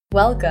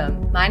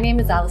Welcome, my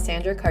name is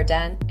Alessandra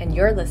Carden, and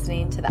you're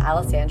listening to The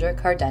Alessandra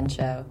Carden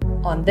Show.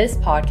 On this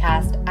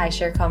podcast, I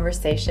share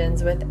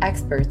conversations with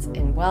experts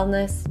in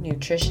wellness,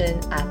 nutrition,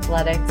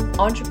 athletics,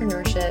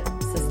 entrepreneurship,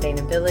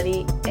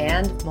 sustainability,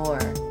 and more.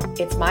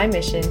 It's my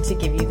mission to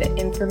give you the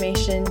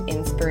information,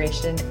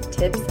 inspiration,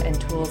 tips, and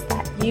tools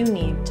that you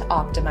need to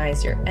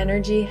optimize your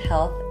energy,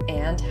 health,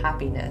 and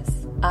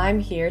happiness. I'm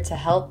here to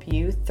help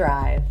you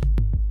thrive.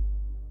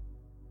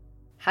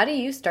 How do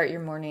you start your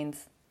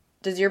mornings?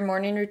 Does your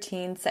morning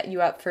routine set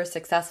you up for a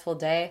successful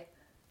day?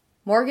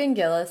 Morgan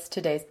Gillis,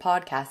 today's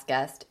podcast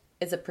guest,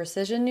 is a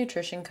precision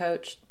nutrition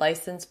coach,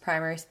 licensed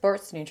primary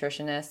sports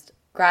nutritionist,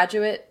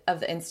 graduate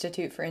of the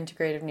Institute for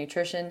Integrative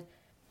Nutrition,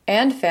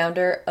 and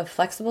founder of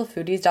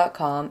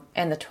FlexibleFoodies.com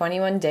and the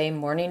 21-Day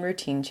Morning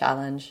Routine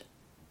Challenge.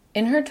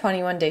 In her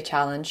 21-day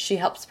challenge, she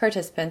helps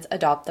participants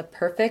adopt the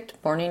perfect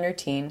morning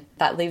routine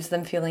that leaves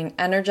them feeling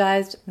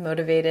energized,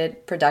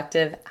 motivated,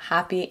 productive,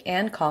 happy,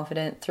 and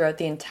confident throughout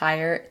the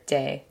entire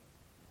day.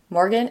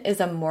 Morgan is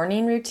a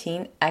morning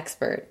routine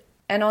expert,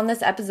 and on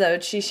this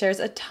episode, she shares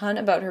a ton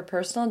about her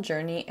personal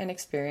journey and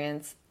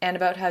experience, and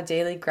about how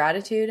daily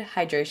gratitude,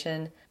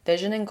 hydration,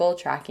 vision and goal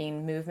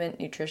tracking, movement,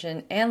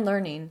 nutrition, and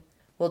learning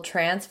will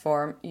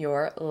transform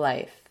your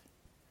life.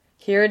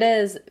 Here it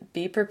is.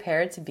 Be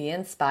prepared to be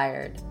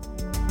inspired.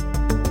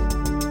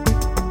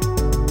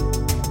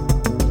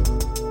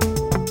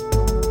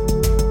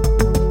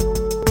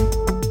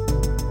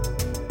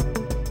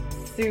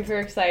 Super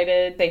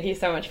excited. Thank you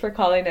so much for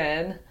calling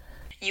in.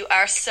 You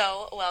are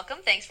so welcome.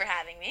 Thanks for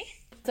having me.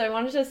 So I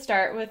wanted to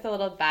start with a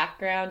little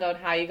background on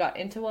how you got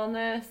into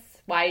wellness,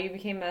 why you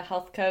became a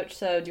health coach.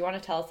 So do you want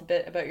to tell us a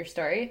bit about your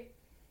story?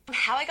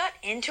 How I got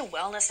into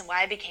wellness and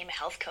why I became a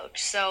health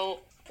coach. So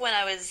when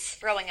I was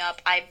growing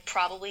up, I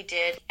probably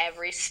did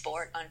every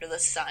sport under the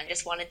sun.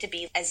 Just wanted to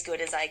be as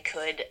good as I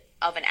could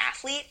of an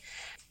athlete.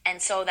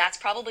 And so that's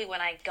probably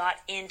when I got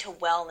into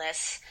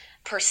wellness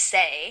per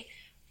se.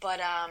 But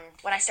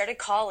when I started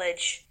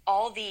college,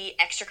 all the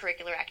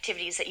extracurricular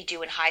activities that you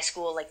do in high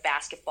school, like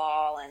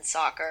basketball and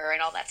soccer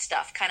and all that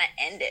stuff, kind of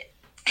ended,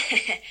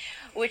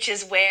 which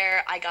is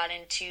where I got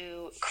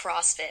into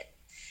CrossFit.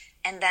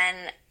 And then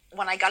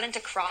when I got into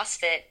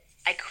CrossFit,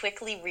 I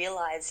quickly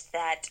realized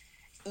that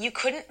you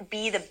couldn't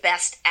be the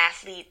best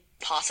athlete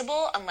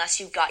possible unless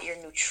you got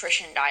your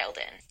nutrition dialed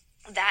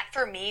in. That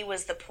for me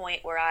was the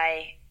point where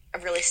I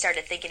really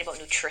started thinking about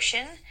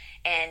nutrition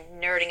and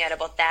nerding out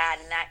about that,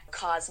 and that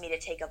caused me to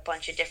take a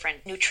bunch of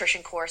different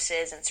nutrition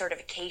courses and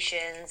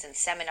certifications and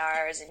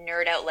seminars and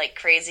nerd out like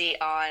crazy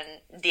on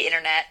the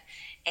internet.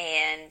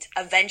 And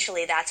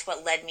eventually that's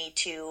what led me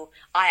to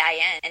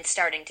IIN and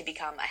starting to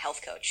become a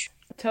health coach.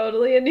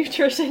 Totally a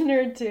nutrition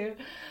nerd too.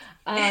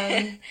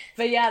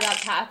 But yeah,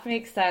 that path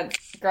makes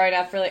sense. Growing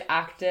up really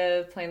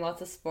active, playing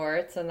lots of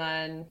sports, and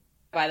then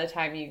by the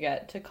time you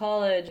get to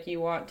college,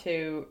 you want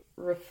to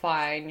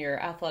refine your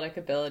athletic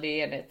ability,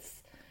 and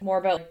it's more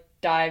about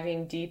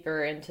diving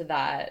deeper into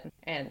that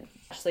and,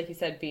 just like you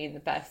said, being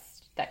the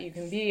best that you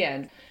can be.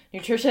 And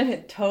nutrition,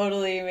 it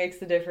totally makes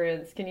a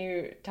difference. Can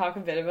you talk a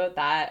bit about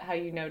that, how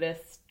you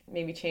noticed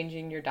maybe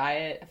changing your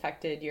diet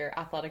affected your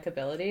athletic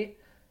ability?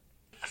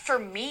 For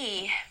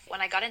me,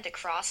 when I got into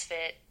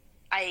CrossFit,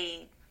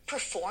 I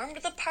performed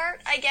the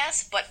part, I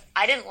guess, but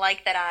I didn't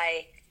like that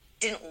I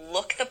didn't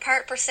look the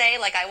part per se.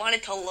 Like, I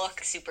wanted to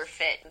look super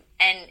fit.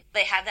 And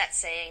they have that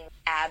saying,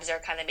 abs are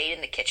kind of made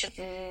in the kitchen.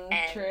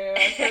 True.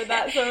 I've heard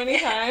that so many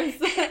times.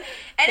 And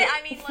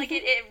I mean, like,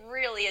 it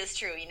really is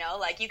true, you know?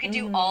 Like, you can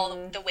do all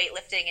the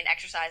weightlifting and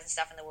exercise and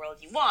stuff in the world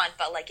you want,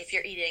 but, like, if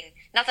you're eating,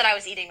 not that I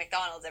was eating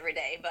McDonald's every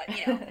day, but,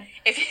 you know,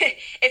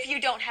 if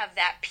you don't have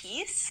that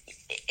piece,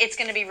 it's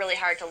going to be really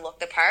hard to look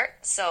the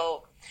part.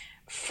 So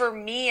for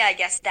me, I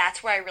guess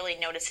that's where I really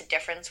noticed a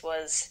difference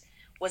was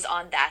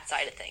on that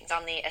side of things.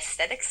 On the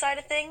aesthetic side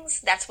of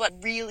things, that's what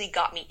really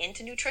got me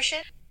into nutrition.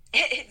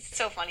 It's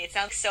so funny. It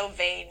sounds so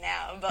vain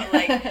now, but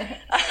like,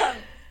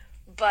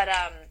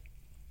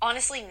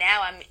 honestly,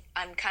 now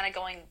I'm kind of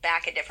going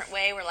back a different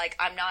way where like,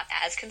 I'm not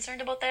as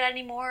concerned about that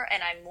anymore.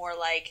 And I'm more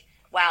like,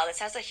 wow, this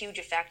has a huge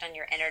effect on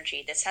your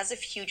energy. This has a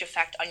huge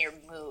effect on your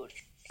mood.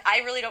 I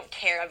really don't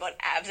care about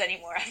abs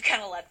anymore. I've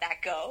kind of let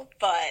that go,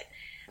 but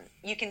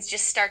you can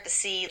just start to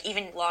see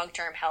even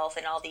long-term health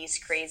and all these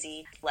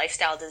crazy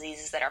lifestyle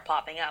diseases that are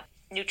popping up.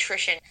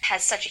 Nutrition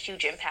has such a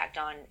huge impact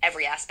on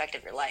every aspect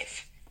of your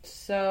life.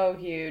 So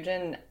huge.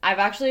 And I've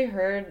actually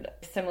heard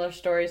similar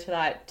stories to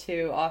that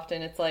too.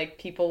 Often it's like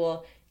people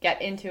will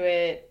get into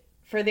it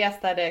for the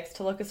aesthetics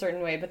to look a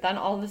certain way, but then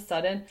all of a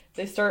sudden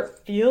they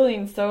start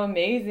feeling so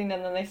amazing,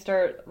 and then they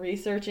start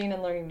researching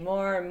and learning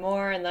more and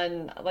more. And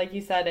then, like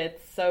you said,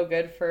 it's so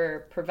good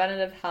for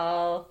preventative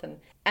health and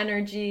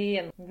energy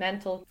and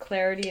mental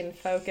clarity and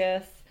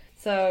focus.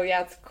 So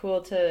yeah, it's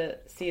cool to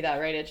see that,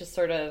 right? It just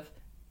sort of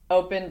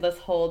opened this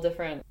whole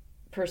different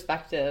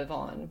perspective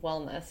on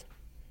wellness.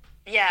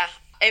 Yeah,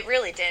 it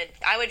really did.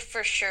 I would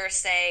for sure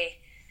say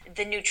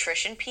the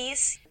nutrition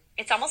piece,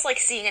 it's almost like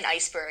seeing an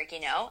iceberg, you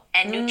know?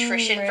 And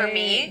nutrition right. for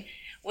me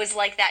was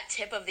like that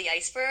tip of the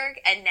iceberg,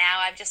 and now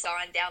I've just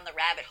gone down the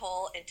rabbit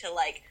hole into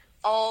like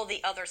all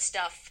the other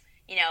stuff,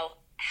 you know,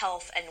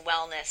 health and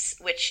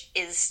wellness, which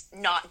is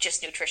not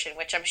just nutrition,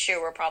 which I'm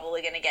sure we're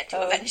probably going to get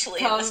to eventually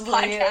in this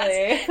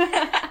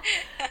podcast.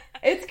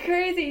 It's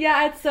crazy.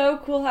 Yeah, it's so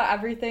cool how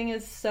everything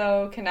is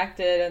so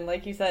connected, and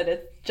like you said,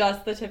 it's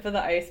just the tip of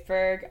the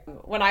iceberg.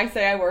 When I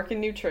say I work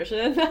in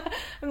nutrition,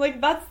 I'm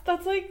like,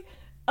 that's like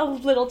a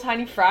little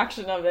tiny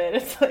fraction of it.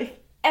 It's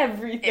like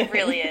everything. It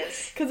really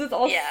is. Because it's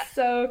all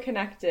so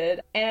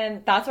connected.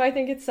 And that's why I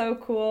think it's so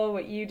cool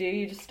what you do.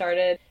 You just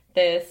started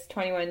this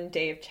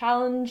 21-day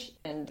challenge,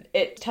 and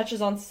it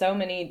touches on so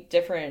many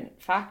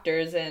different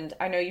factors. And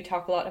I know you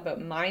talk a lot about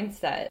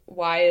mindset.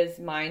 Why is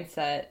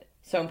mindset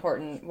so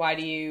important? Why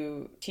do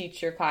you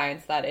teach your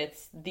clients that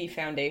it's the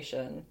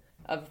foundation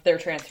of their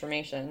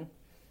transformation?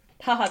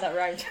 Haha, that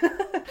rhymed.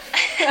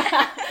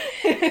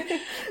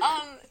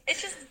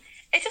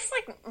 It's just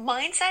like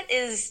mindset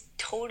is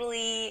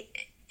totally,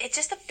 it's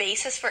just the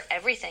basis for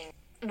everything.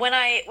 When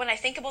I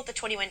think about the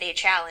 21-day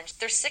challenge,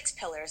 there's 6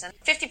 pillars, and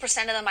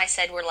 50% of them I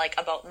said were like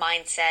about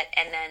mindset,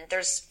 and then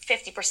there's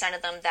 50%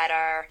 of them that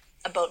are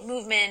about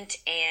movement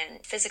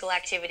and physical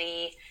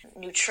activity,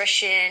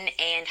 nutrition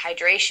and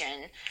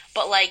hydration.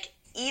 But like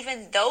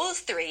even those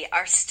 3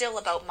 are still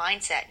about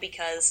mindset,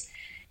 because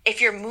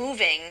if you're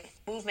movement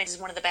is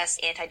one of the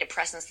best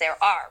antidepressants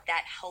there are.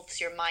 That helps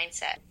your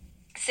mindset.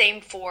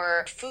 Same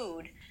for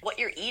food. What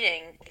you're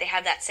eating, they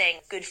have that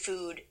saying, good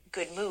food,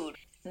 good mood.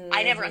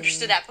 I never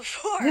understood that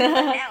before, but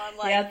now I'm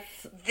like,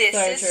 this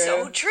is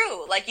so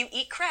true. Like, you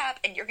eat crap,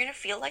 and you're going to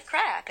feel like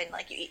crap, and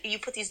like, you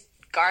put these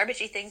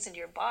garbagey things into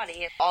your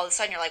body, and all of a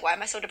sudden you're like, why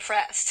am I so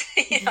depressed?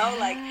 You know,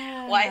 like,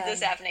 why is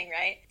this happening,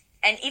 right?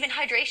 And even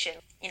hydration.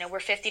 You know, we're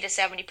 50 to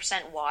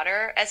 70%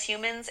 water as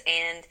humans,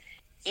 and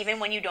even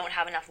when you don't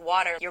have enough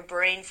water, your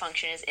brain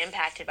function is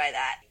impacted by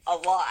that a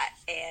lot.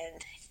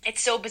 And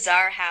it's so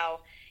bizarre how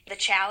the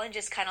challenge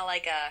is kind of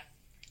like a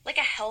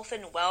health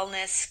and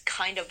wellness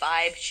kind of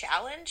vibe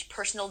challenge,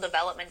 personal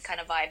development kind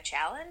of vibe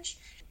challenge.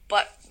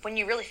 But when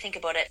you really think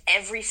about it,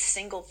 every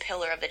single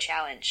pillar of the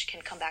challenge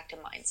can come back to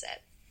mindset.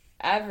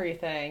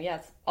 Everything,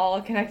 yes,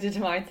 all connected to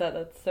mindset.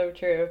 That's so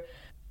true.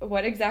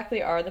 What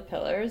exactly are the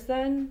pillars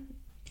then?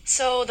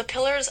 So the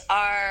pillars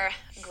are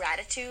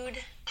gratitude,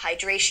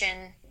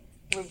 hydration,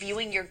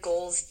 reviewing your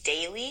goals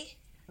daily,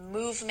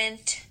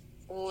 movement,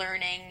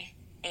 learning,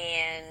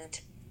 and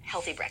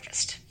healthy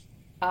breakfast.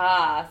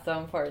 Ah, so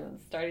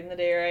important. Starting the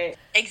day right.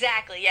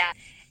 Exactly, yeah.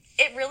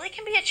 It really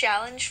can be a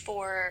challenge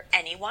for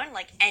anyone,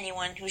 like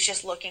anyone who's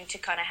just looking to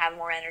kind of have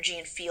more energy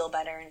and feel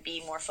better and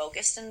be more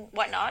focused and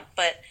whatnot.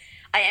 But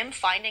I am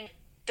finding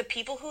the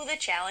people who the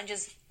challenge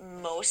is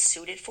most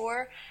suited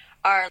for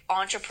are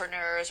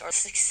entrepreneurs or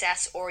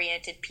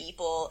success-oriented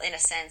people, in a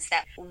sense,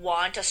 that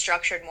want a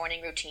structured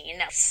morning routine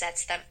that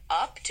sets them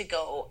up to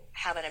go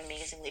have an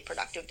amazingly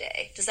productive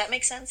day. Does that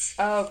make sense?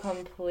 Oh,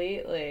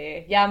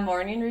 completely. Yeah,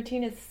 morning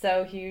routine is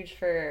so huge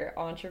for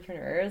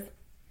entrepreneurs.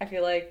 I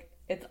feel like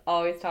it's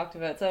always talked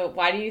about. So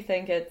why do you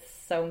think it's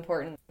so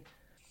important?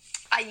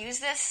 I use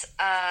this,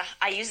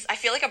 I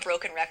feel like a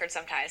broken record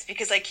sometimes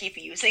because I keep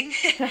using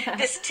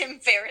this Tim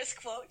Ferriss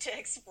quote to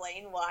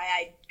explain why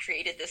I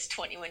created this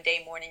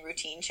 21-day morning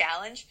routine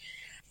challenge.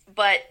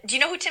 But do you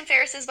know who Tim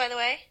Ferriss is, by the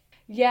way?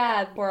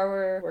 Yeah,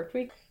 4-hour work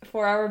week,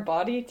 4-hour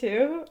body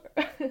too.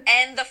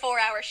 And the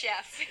 4-hour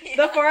chef.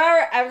 The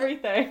 4-hour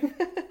everything.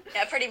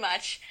 Yeah, pretty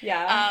much.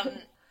 Yeah.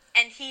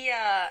 And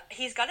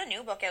he's got a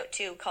new book out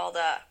too called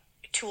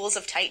Tools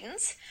of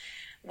Titans,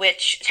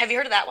 which, have you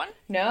heard of that one?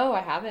 No, I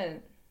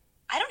haven't.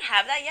 I don't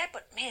have that yet,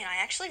 but man,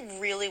 I actually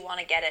really want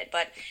to get it.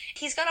 But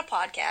he's got a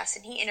podcast,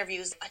 and he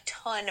interviews a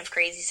ton of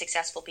crazy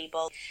successful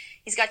people.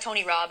 He's got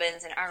Tony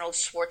Robbins and Arnold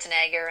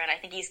Schwarzenegger, and I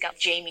think he's got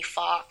Jamie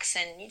Foxx,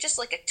 and just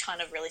like a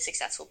ton of really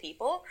successful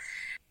people.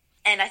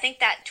 And I think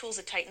that Tools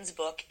of Titans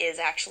book is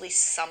actually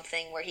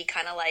something where he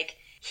kind of like,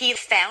 he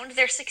found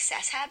their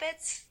success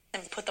habits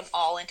and put them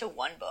all into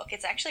one book.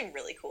 It's actually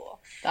really cool.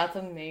 That's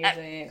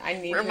amazing. I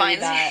need to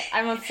read that.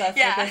 I'm obsessed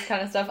with this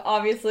kind of stuff,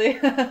 obviously.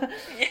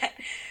 Yeah.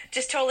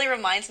 Just totally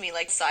reminds me,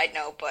 like, side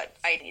note, but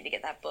I need to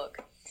get that book.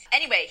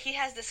 Anyway, he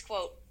has this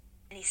quote,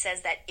 and he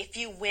says that if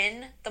you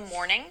win the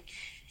morning,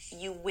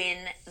 you win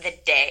the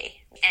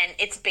day. And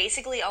it's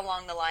basically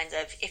along the lines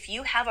of, if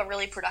you have a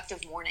really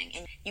productive morning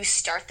and you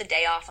start the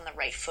day off on the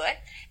right foot,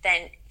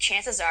 then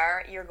chances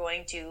are you're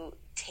going to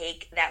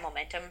take that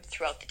momentum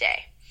throughout the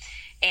day.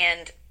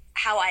 And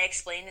how I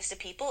explain this to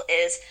people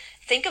is,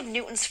 think of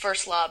Newton's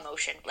first law of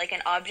motion. Like,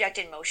 an object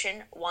in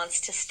motion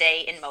wants to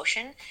stay in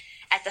motion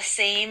at the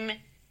same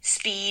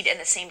speed and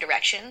the same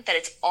direction that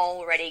it's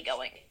already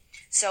going.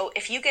 So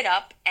if you get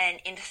up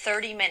and in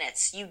 30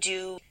 minutes you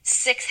do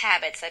 6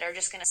 habits that are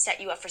just going to set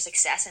you up for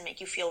success and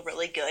make you feel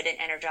really good and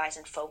energized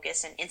and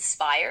focused and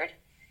inspired,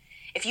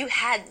 if you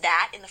had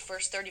that in the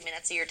first 30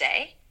 minutes of your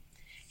day,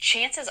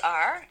 chances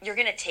are you're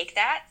going to take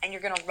that and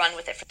you're going to run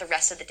with it for the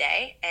rest of the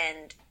day,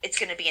 and it's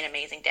going to be an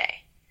amazing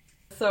day.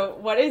 So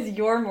what is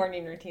your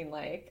morning routine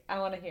like? I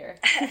want to hear.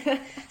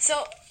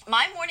 So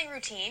my morning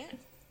routine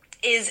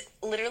is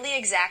literally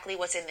exactly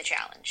what's in the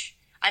challenge.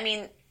 I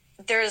mean,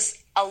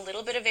 there's a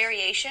little bit of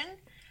variation,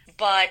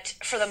 but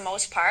for the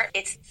most part,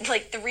 it's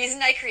like the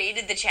reason I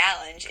created the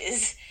challenge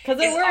is because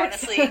it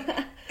works. Honestly,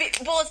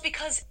 well, it's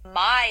because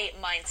my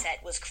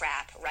mindset was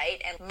crap,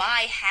 right? And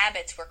my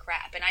habits were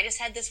crap. And I just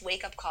had this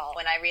wake up call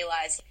when I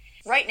realized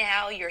right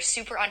now you're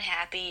super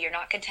unhappy, you're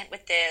not content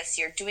with this,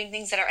 you're doing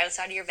things that are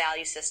outside of your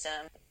value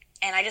system.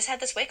 And I just had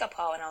this wake up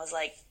call and I was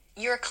like,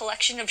 you're a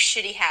collection of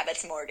shitty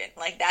habits, Morgan.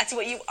 Like, that's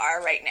what you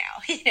are right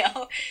now, you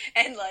know?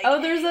 And like,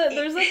 oh,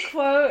 there's a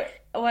quote.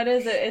 What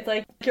is it? It's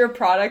like, you're a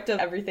product of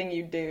everything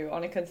you do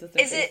on a consistent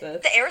basis. Is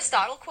it the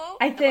Aristotle quote?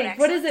 I think.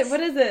 What is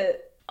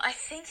it? I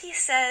think he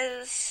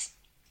says,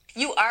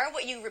 you are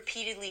what you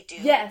repeatedly do.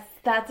 Yes,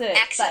 that's it.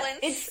 Excellence.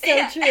 It's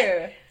so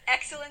true.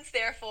 Excellence,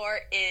 therefore,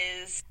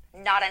 is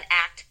not an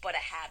act, but a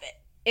habit.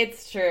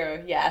 It's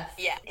true, yes.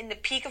 Yeah. In the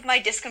peak of my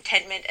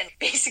discontentment and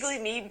basically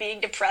me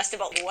being depressed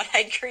about what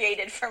I'd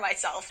created for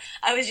myself,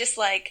 I was just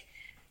like,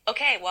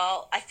 okay,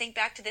 well, I think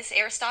back to this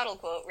Aristotle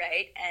quote,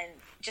 right? And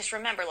just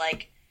remember,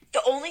 like,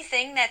 the only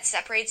thing that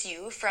separates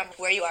you from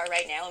where you are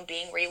right now and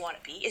being where you want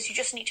to be is you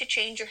just need to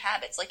change your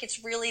habits. Like,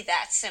 it's really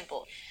that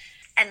simple.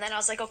 And then I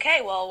was like,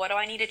 okay, well, what do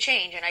I need to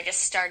change? And I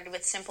just started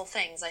with simple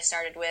things. I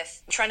started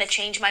with trying to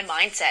change my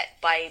mindset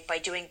by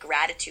doing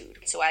gratitude.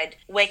 So I'd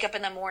wake up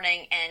in the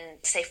morning and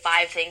say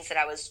 5 things that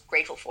I was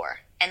grateful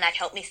for. And that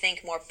helped me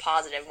think more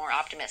positive, more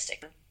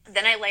optimistic.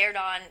 Then I layered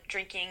on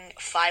drinking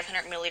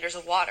 500 milliliters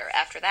of water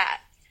after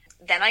that.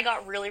 Then I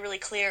got really, really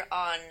clear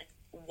on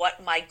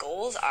what my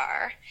goals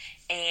are.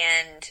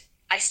 And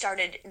I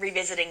started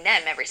revisiting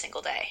them every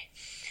single day.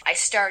 I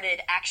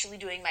started actually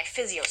doing my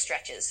physio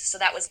stretches. So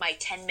that was my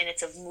 10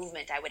 minutes of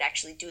movement. I would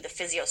actually do the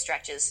physio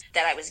stretches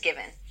that I was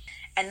given.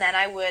 And then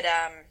I would,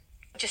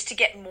 just to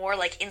get more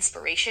like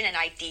inspiration and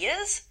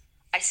ideas,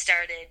 I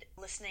started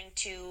listening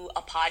to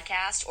a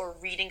podcast or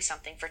reading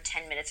something for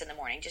 10 minutes in the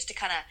morning just to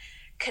kind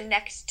of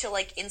connect to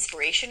like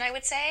inspiration, I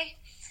would say.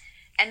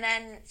 And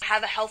then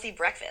have a healthy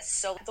breakfast.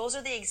 So those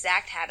are the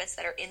exact habits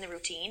that are in the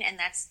routine. And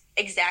that's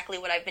exactly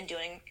what I've been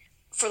doing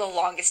for the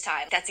longest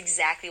time. That's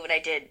exactly what I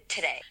did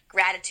today.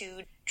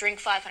 Gratitude, drink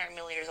 500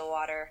 milliliters of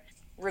water,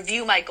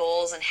 review my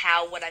goals and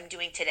how what I'm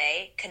doing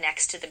today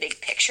connects to the big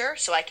picture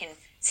so I can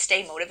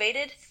stay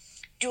motivated,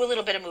 do a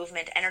little bit of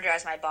movement,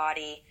 energize my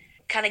body,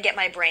 kind of get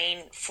my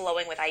brain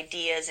flowing with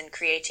ideas and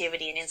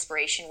creativity and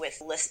inspiration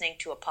with listening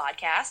to a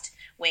podcast,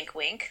 wink,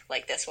 wink,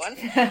 like this one.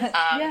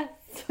 Yes.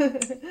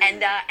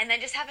 and then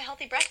just have a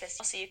healthy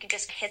breakfast so you can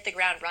just hit the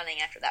ground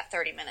running after that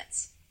 30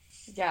 minutes.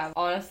 Yeah,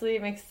 honestly,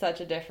 it makes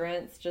such a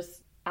difference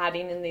just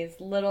adding in these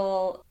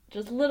little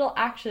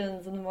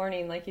actions in the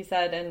morning, like you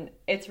said. And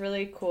it's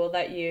really cool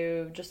that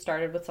you just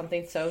started with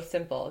something so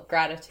simple,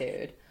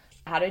 gratitude.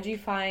 How did you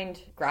find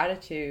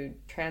gratitude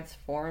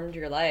transformed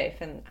your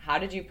life, and how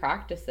did you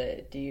practice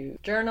it? Do you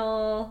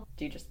journal?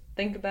 Do you just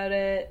think about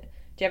it?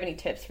 Do you have any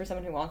tips for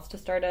someone who wants to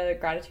start a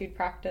gratitude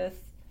practice?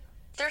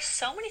 There's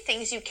so many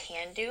things you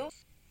can do.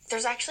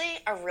 There's actually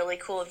a really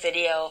cool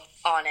video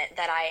on it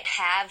that I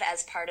have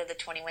as part of the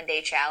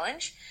 21-day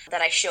challenge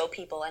that I show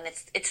people, and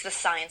it's the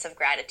science of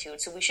gratitude.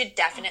 So we should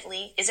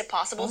definitely, is it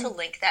possible to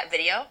link that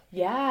video?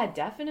 Yeah,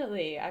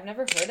 definitely. I've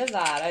never heard of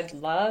that. I'd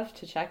love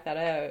to check that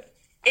out.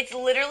 It's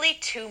literally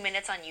 2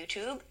 minutes on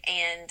YouTube,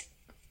 and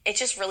it's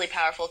just really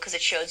powerful because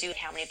it shows you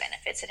how many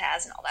benefits it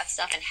has and all that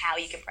stuff and how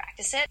you can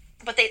practice it.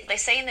 But they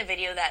say in the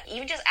video that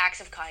even just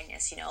acts of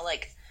kindness, you know,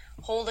 like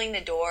holding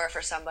the door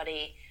for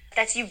somebody,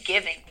 that's you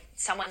giving.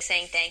 Someone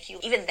saying thank you,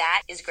 even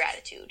that is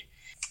gratitude.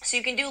 So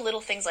you can do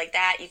little things like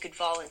that. You could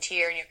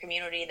volunteer in your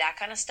community, that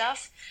kind of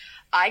stuff.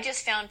 I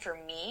just found for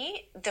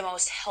me, the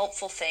most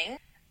helpful thing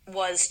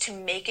was to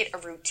make it a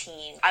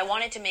routine. I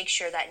wanted to make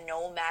sure that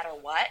no matter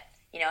what,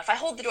 you know, if I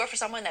hold the door for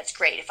someone, that's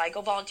great. If I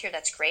go volunteer,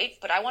 that's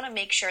great. But I want to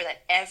make sure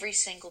that every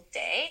single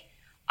day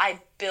I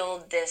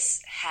build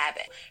this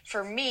habit.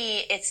 For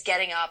me, it's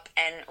getting up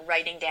and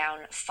writing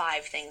down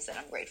 5 things that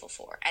I'm grateful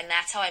for. And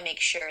that's how I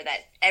make sure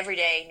that every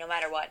day, no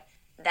matter what,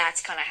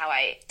 that's kind of how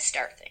I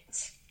start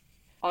things.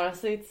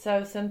 Honestly, it's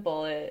so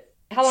simple.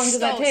 How long does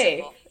that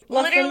take?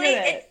 Literally,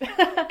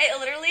 it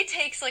literally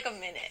takes like a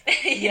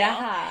minute. You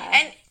know?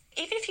 And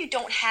even if you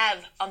don't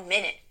have a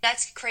minute,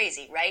 that's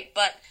crazy, right?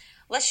 But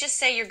let's just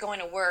say you're going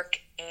to work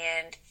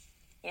and,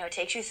 you know, it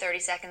takes you 30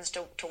 seconds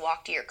to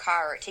walk to your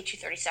car, or it takes you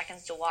 30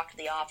 seconds to walk to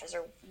the office,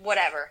 or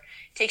whatever.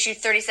 It takes you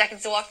 30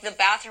 seconds to walk to the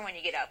bathroom when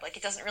you get up. Like,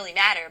 it doesn't really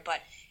matter, but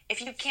if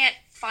you can't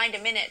find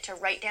a minute to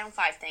write down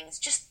 5 things,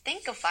 just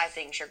think of 5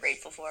 things you're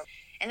grateful for.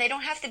 And they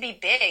don't have to be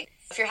big.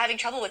 If you're having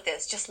trouble with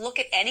this, just look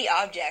at any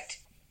object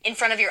in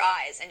front of your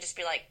eyes and just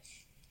be like,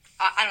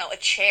 I don't know, a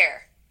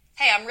chair.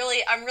 Hey, I'm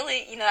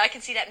really, you know, I can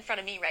see that in front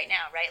of me right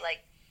now, right? Like,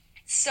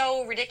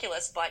 so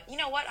ridiculous, but you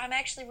know what? I'm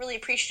actually really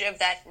appreciative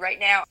that right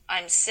now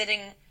I'm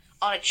sitting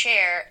on a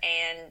chair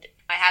and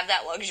I have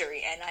that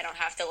luxury and I don't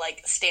have to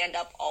like stand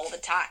up all the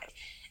time.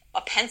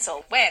 A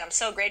pencil. Man, I'm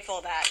so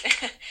grateful that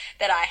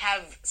that I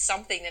have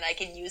something that I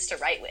can use to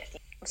write with.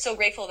 I'm so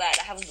grateful that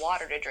I have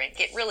water to drink.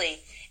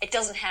 It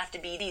doesn't have to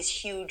be these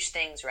huge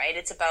things, right?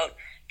 It's about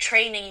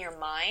training your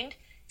mind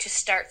to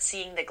start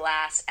seeing the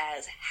glass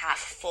as half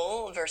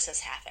full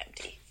versus half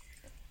empty.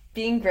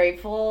 Being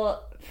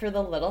grateful for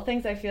the little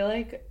things, I feel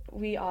like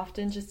we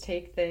often just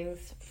take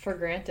things for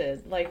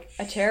granted. Like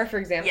a chair, for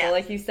example,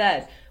 like you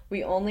said,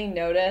 we only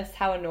notice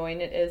how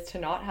annoying it is to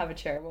not have a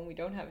chair when we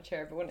don't have a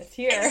chair, but when it's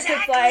here, it's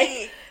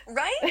like,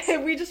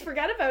 right? We just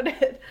forget about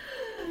it.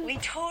 We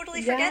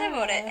totally forget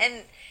about it.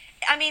 And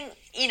I mean,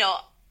 you know,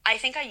 I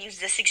think I used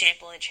this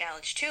example in the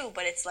challenge too,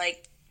 but it's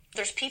like,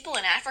 there's people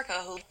in Africa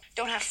who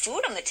don't have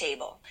food on the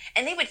table,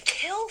 and they would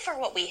kill for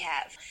what we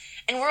have.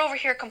 And we're over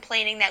here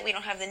complaining that we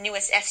don't have the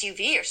newest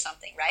SUV or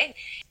something, right?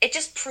 It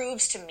just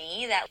proves to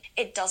me that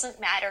it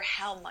doesn't matter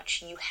how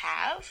much you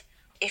have.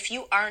 If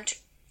you aren't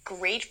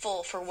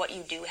grateful for what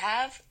you do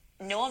have,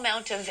 no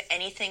amount of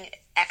anything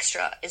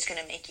extra is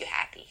going to make you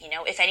happy. You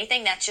know, if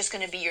anything, that's just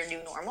going to be your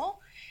new normal,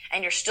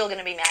 and you're still going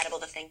to be mad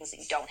about the things that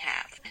you don't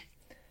have.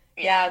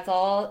 Yeah, it's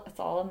all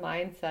a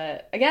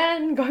mindset.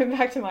 Again, going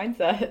back to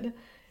mindset.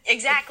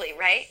 Exactly,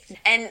 right?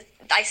 And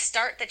I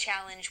start the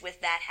challenge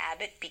with that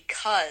habit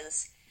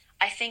because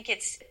I think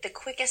it's the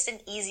quickest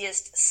and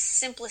easiest,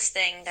 simplest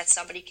thing that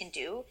somebody can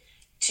do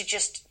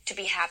to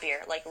be happier,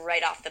 like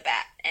right off the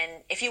bat.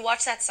 And if you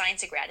watch that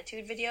Science of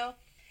Gratitude video,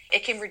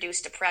 it can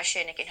reduce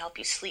depression, it can help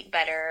you sleep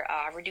better,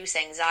 reduce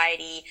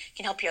anxiety,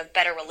 can help you have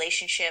better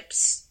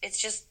relationships.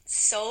 It's just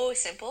so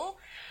simple,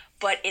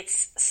 but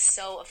it's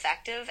so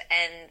effective.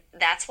 And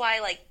that's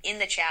why, like, in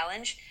the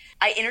challenge,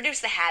 I introduce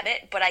the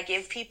habit, but I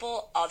give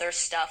people other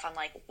stuff on,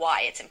 like,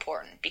 why it's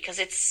important, because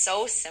it's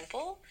so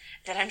simple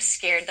that I'm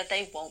scared that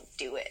they won't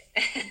do it.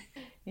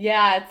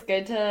 Yeah, it's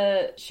good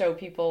to show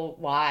people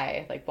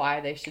why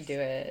they should do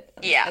it.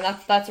 Yeah. And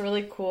that's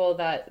really cool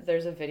that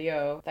there's a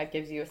video that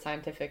gives you a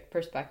scientific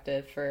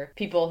perspective for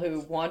people who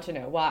want to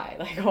know why.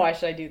 Like, why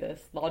should I do this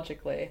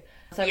logically?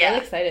 So I'm really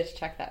excited to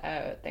check that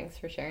out. Thanks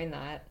for sharing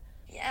that.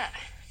 Yeah.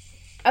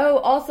 Oh,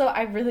 also,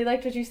 I really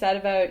liked what you said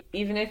about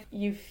even if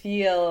you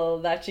feel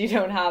that you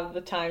don't have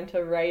the time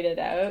to write it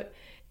out,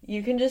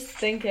 you can just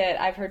think it.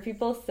 I've heard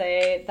people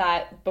say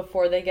that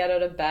before they get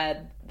out of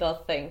bed, they'll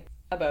think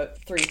about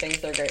 3 things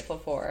they're grateful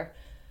for.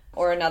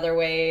 Or another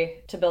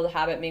way to build a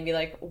habit, maybe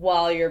like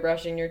while you're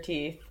brushing your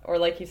teeth, or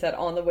like you said,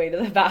 on the way to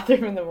the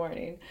bathroom in the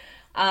morning.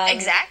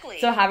 Exactly.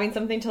 So having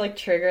something to like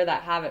trigger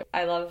that habit.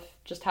 I love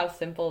just how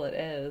simple it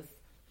is.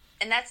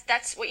 And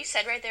that's what you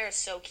said right there is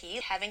so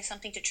key. Having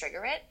something to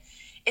trigger it.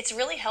 It's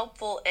really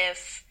helpful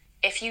if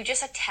you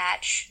just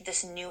attach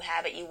this new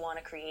habit you want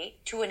to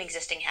create to an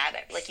existing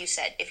habit. Like you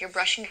said, if you're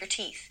brushing your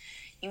teeth,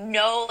 you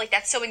know, like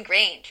that's so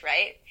ingrained,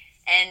 right?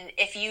 And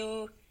if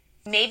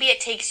maybe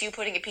it takes you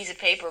putting a piece of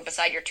paper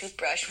beside your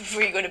toothbrush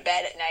before you go to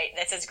bed at night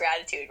that says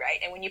gratitude, right?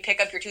 And when you pick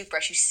up your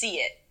toothbrush, you see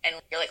it, and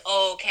you're like,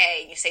 oh,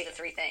 okay, and you say the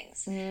 3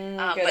 things.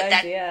 Good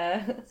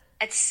idea.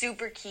 That's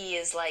super key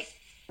is like,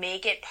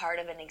 make it part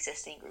of an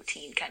existing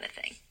routine kind of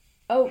thing.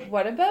 Oh,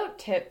 what about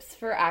tips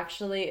for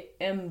actually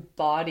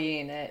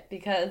embodying it?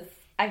 Because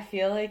I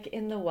feel like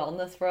in the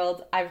wellness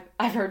world,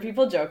 I've heard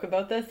people joke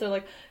about this. They're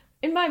like,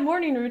 in my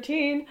morning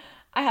routine,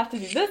 I have to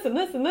do this and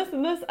this and this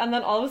and this. And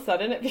then all of a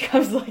sudden it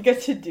becomes like a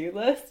to-do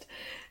list.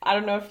 I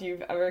don't know if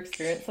you've ever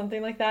experienced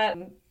something like that.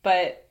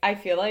 But I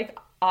feel like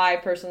I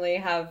personally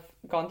have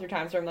gone through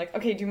times where I'm like,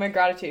 okay, do my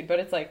gratitude. But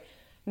it's like,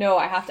 no,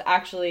 I have to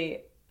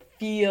actually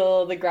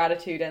feel the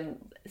gratitude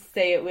and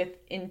say it with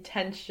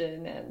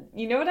intention, and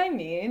you know what I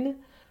mean?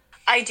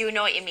 I do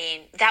know what you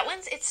mean. That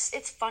one's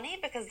it's funny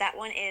because that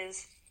one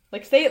is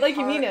like, say it like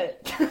you mean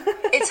it.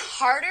 It's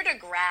harder to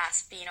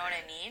grasp, you know what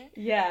I mean?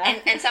 Yeah.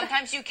 And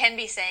sometimes you can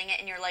be saying it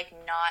and you're like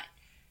not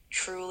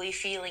truly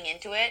feeling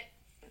into it.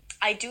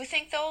 I do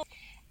think though,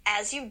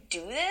 as you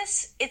do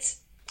this,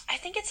 I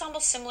think it's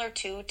almost similar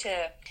to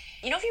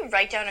you know, if you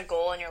write down a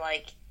goal and you're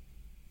like,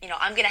 you know,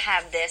 I'm gonna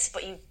have this,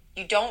 but you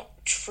don't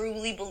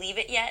truly believe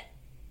it yet.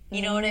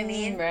 You know what I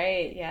mean?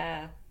 Right,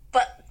 yeah.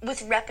 But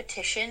with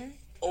repetition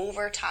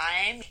over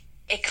time,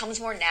 it comes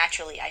more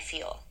naturally, I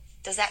feel.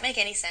 Does that make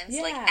any sense?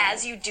 Yeah. Like,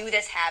 as you do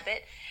this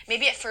habit,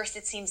 maybe at first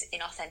it seems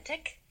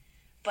inauthentic,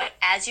 but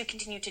as you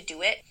continue to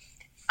do it,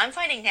 I'm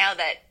finding now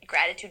that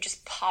gratitude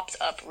just pops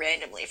up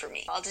randomly for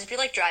me. I'll just be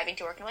like driving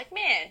to work and I'm like,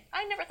 man,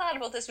 I never thought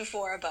about this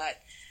before,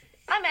 but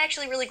I'm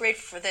actually really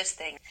grateful for this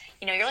thing.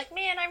 You know, you're like,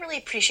 man, I really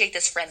appreciate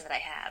this friend that I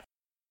have.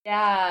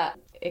 Yeah,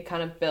 it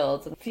kind of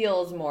builds and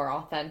feels more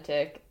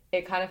authentic.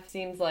 It kind of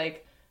seems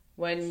like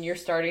when you're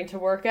starting to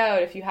work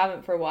out, if you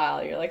haven't for a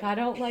while, you're like, I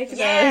don't like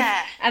this.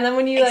 And then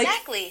when you like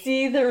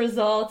see the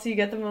results, you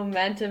get the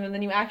momentum, and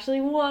then you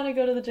actually want to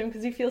go to the gym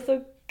because you feel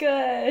so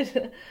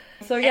good.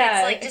 So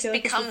yeah, and it's like just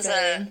becomes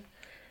a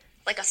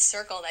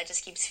circle that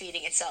just keeps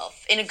feeding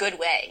itself in a good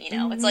way. You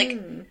know, it's like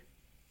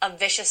a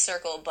vicious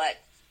circle, but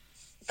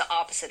the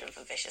opposite of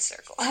a vicious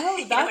circle. Oh,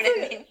 you know what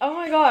I mean? Oh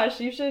my gosh,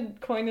 you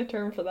should coin a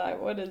term for that.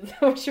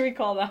 What should we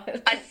call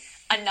that?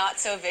 A not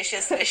so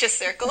vicious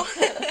circle.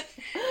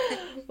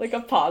 Like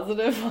a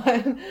positive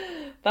one.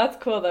 That's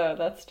cool though.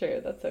 That's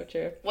true. That's so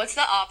true. What's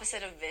the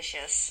opposite of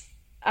vicious?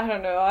 I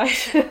don't know. I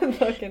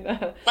should look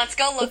into Let's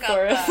go look up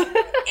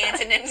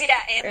antonyms.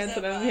 Yeah,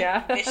 antonyms.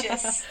 Yeah.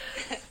 Vicious.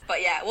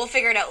 But yeah, we'll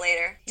figure it out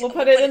later. We'll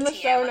put it in the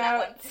show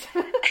notes.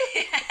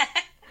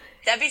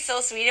 That'd be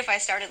so sweet if I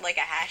started like a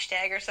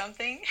hashtag or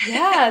something.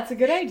 Yeah, it's a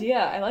good idea.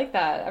 I like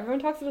that. Everyone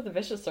talks about the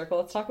vicious circle.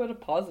 Let's talk about a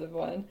positive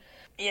one.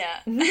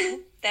 Yeah.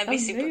 That'd be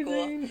super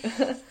cool.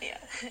 Yeah.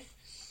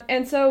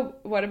 And so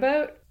what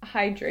about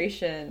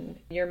hydration?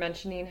 You're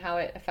mentioning how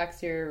it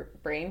affects your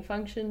brain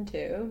function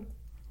too.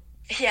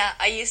 Yeah,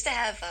 I used to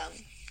have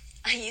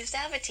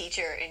a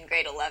teacher in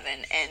grade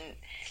 11, and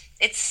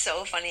it's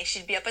so funny.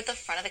 She'd be up at the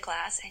front of the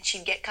class and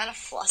she'd get kind of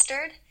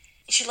flustered.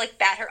 She'd like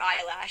bat her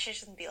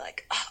eyelashes and be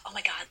like, oh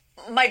my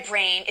God, my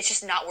brain, it's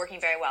just not working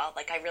very well.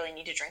 Like, I really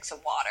need to drink some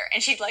water.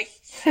 And she'd like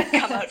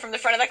come out from the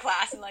front of the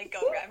class and like go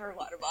grab her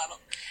water bottle.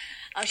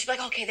 She'd be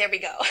like, okay, there we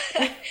go.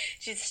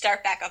 She'd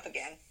start back up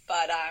again.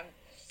 But,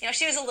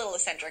 she was a little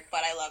eccentric,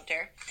 but I loved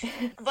her.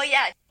 But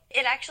yeah,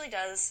 it actually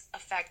does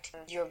affect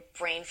your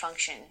brain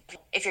function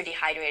if you're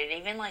dehydrated,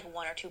 even like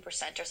 1 or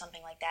 2% or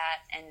something like that.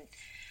 And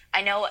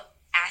I know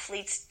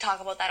athletes talk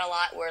about that a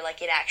lot, where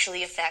like it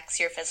actually affects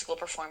your physical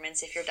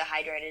performance if you're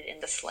dehydrated in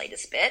the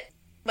slightest bit.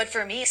 But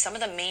for me, some of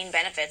the main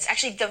benefits,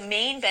 actually the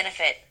main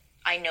benefit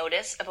I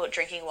notice about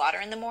drinking water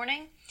in the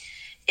morning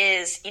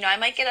is, I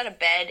might get out of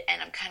bed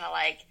and I'm kind of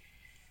like,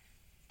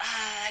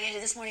 I gotta do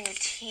this morning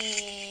routine,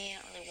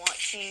 I don't really want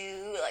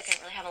to, like I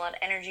don't really have a lot of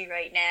energy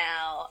right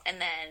now. And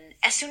then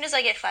as soon as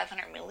I get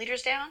 500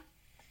 milliliters down,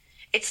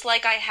 it's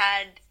like I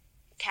had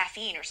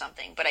caffeine or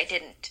something, but I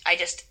didn't. I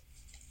just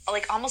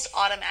like almost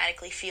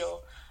automatically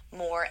feel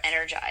more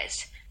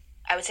energized.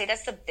 I would say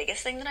that's the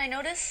biggest thing that I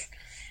notice.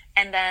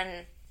 And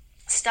then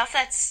stuff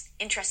that's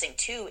interesting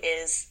too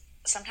is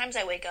sometimes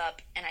I wake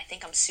up and I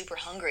think I'm super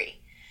hungry.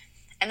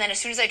 And then as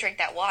soon as I drink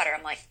that water,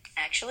 I'm like,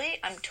 actually,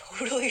 I'm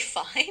totally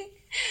fine.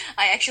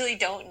 I actually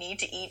don't need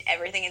to eat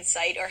everything in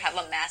sight or have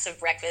a massive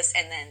breakfast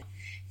and then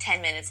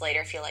 10 minutes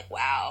later feel like,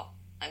 wow,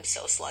 I'm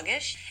so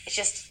sluggish. It's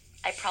just,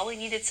 I probably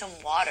needed some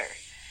water.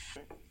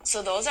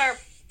 So those are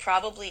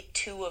probably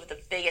two of the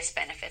biggest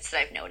benefits that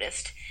I've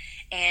noticed.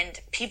 And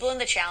people in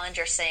the challenge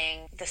are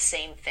saying the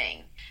same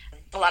thing.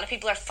 A lot of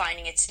people are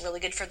finding it's really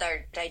good for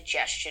their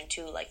digestion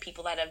too. Like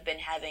people that have been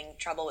having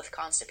trouble with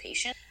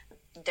constipation,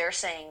 they're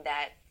saying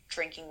that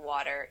drinking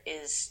water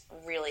is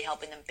really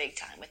helping them big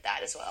time with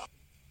that as well.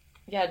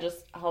 Yeah,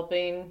 just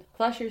helping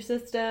flush your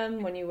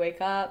system when you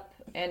wake up.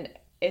 And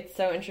it's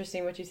so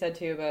interesting what you said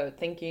too about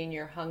thinking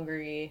you're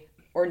hungry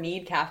or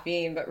need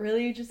caffeine, but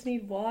really you just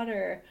need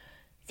water.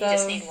 So, you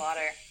just need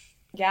water.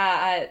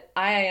 Yeah, at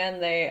IIN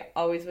they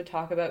always would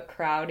talk about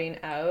crowding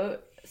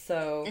out.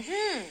 So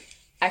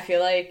I feel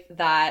like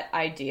that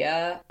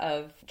idea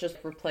of just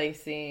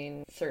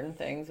replacing certain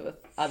things with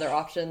other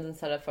options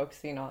instead of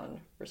focusing on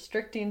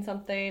restricting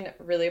something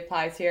really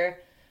applies here.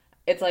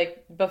 It's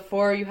like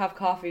before you have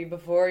coffee,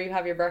 before you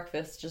have your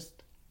breakfast,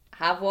 just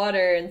have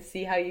water and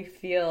see how you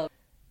feel.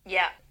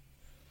 Yeah.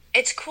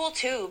 It's cool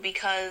too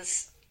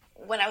because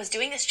when I was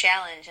doing this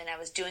challenge and I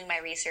was doing my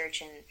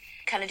research and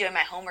kind of doing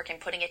my homework and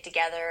putting it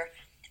together,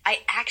 I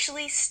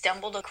actually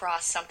stumbled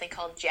across something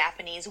called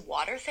Japanese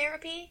water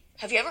therapy.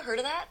 Have you ever heard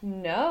of that?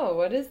 No,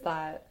 what is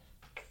that?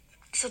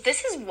 So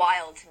this is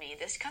wild to me.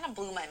 This kind of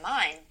blew my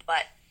mind,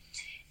 but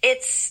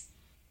it's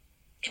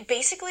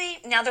basically,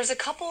 now there's a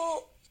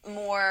couple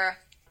more,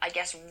 I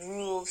guess,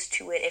 rules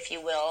to it, if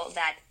you will,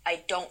 that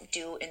I don't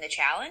do in the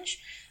challenge,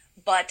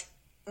 but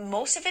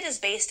most of it is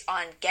based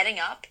on getting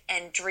up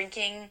and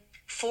drinking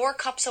 4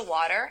 cups of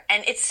water,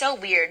 and it's so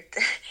weird.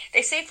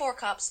 They say 4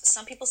 cups.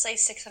 Some people say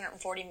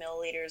 640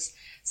 milliliters.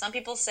 Some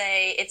people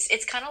say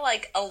it's kind of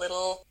like a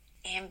little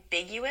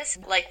ambiguous,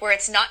 like where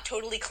it's not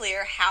totally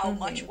clear how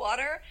much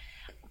water,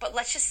 but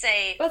let's just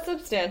say a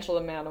substantial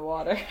amount of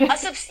water.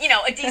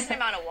 A decent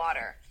amount of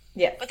water.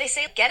 Yeah. But they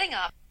say getting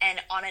up and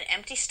on an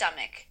empty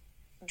stomach,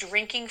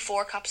 drinking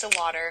 4 cups of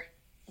water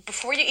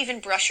before you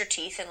even brush your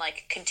teeth and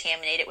like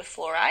contaminate it with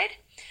fluoride,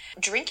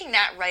 drinking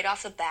that right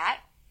off the bat,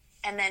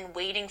 and then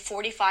waiting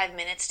 45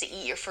 minutes to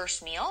eat your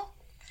first meal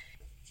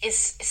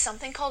is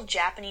something called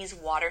Japanese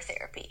water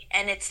therapy.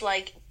 And it's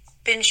like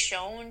been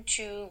shown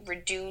to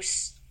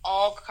reduce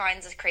all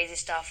kinds of crazy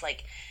stuff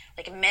like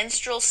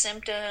menstrual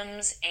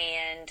symptoms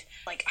and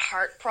like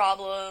heart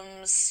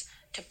problems,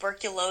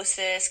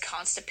 tuberculosis,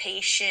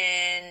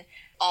 constipation,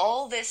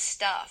 all this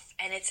stuff.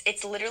 And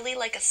it's literally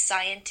like a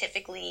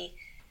scientifically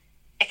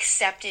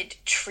accepted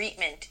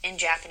treatment in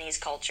Japanese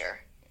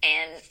culture.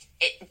 And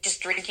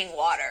just drinking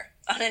water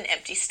on an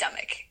empty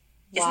stomach.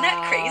 Isn't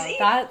that crazy?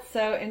 That's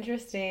so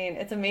interesting.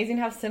 It's amazing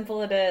how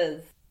simple it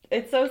is.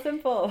 It's so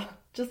simple.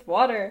 Just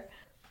water.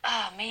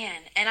 Oh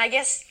man. And I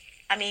guess,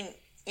 I mean,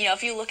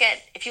 if you look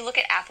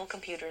at Apple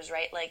computers,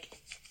 right? Like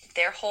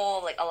their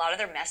whole, like a lot of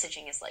their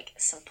messaging is like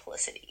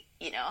simplicity,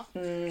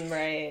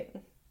 Right.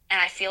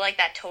 And I feel like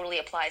that totally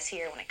applies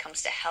here when it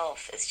comes to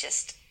health. It's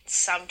just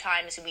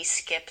sometimes we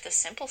skip the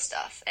simple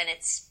stuff, and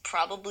it's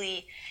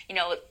probably,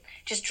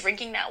 just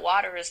drinking that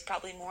water is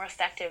probably more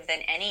effective than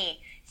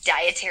any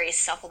dietary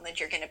supplement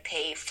you're going to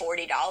pay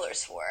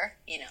 $40 for,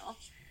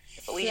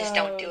 but we just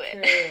don't do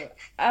it.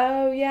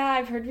 Oh yeah,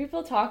 I've heard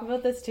people talk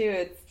about this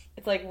too.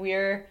 It's like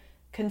we're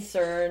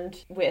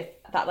concerned with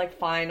that like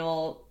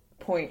final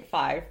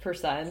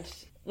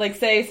 0.5%. Like,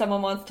 say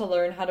someone wants to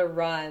learn how to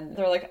run.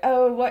 They're like,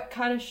 oh, what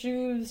kind of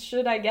shoes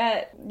should I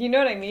get? You know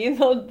what I mean?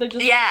 They're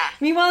just... Yeah.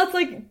 Meanwhile, it's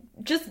like,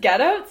 just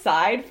get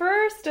outside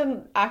first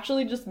and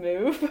actually just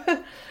move.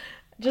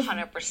 Just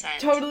 100%.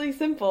 Totally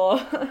simple.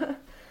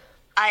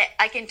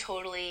 I can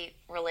totally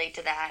relate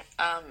to that.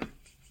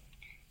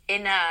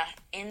 In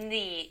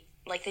the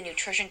like the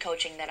nutrition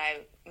coaching that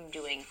I'm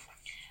doing,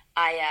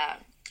 I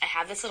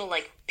have this little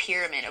like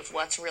pyramid of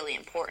what's really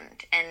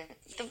important, and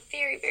the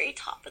very, very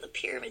top of the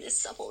pyramid is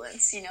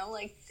supplements. You know,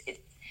 like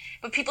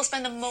but people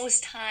spend the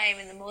most time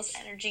and the most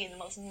energy and the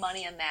most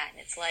money on that,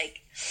 and it's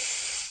like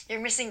you're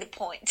missing the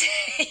point.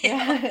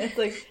 Yeah, it's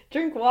like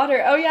drink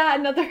water. Oh yeah,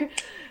 another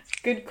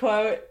good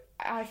quote.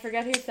 I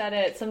forget who said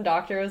it. Some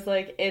doctor was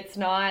like, it's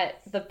not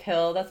the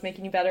pill that's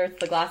making you better, it's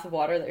the glass of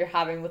water that you're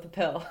having with the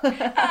pill.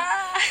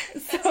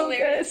 That's so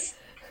hilarious.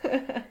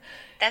 Good.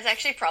 That's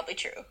actually probably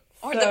true.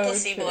 Or So the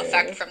placebo true.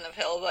 effect from the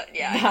pill, but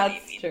yeah.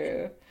 That's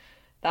true.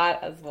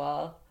 That as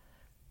well.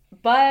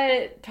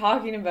 But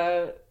talking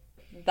about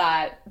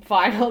that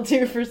final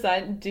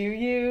 2%, do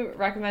you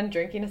recommend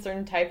drinking a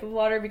certain type of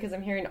water? Because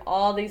I'm hearing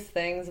all these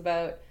things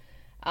about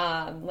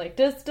like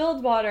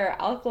distilled water,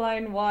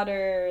 alkaline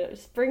water,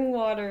 spring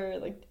water,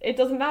 like it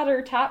doesn't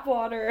matter, tap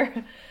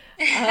water.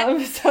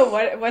 So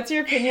what's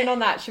your opinion on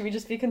that? Should we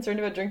just be concerned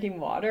about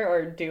drinking water,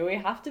 or do we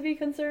have to be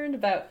concerned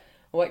about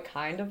what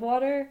kind of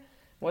water?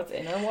 What's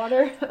in our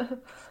water?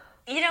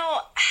 You know,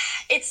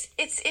 it's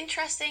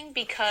interesting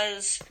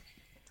because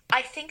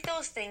I think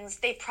those things,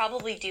 they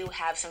probably do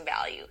have some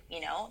value, you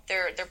know?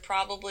 There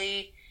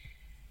probably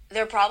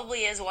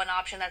is one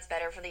option that's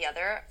better for the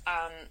other.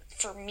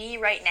 For me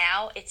right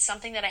now, it's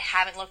something that I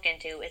haven't looked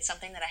into. It's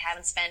something that I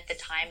haven't spent the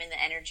time and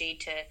the energy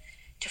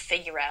to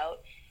figure out.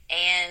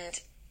 And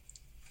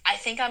I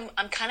think I'm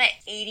kind of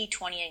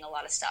 80-20ing a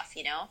lot of stuff,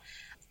 you know?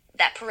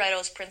 That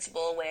Pareto's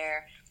principle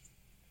where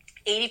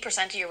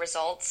 80% of your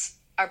results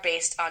are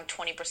based on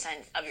 20%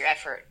 of your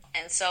effort.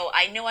 And so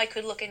I know I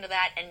could look into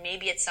that, and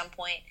maybe at some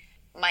point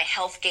my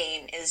health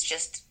gain is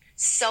just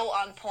so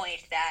on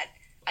point that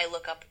I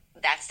look up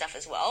that stuff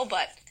as well.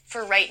 But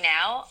for right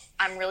now,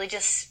 I'm really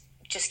just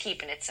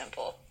keeping it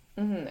simple.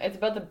 Mm-hmm. It's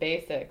about the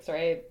basics,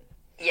 right?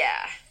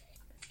 Yeah.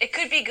 It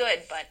could be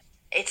good, but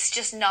it's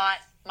just not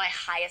my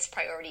highest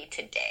priority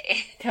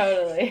today.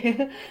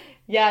 Totally.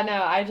 Yeah, no,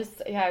 I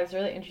was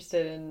really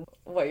interested in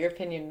what your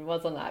opinion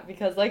was on that,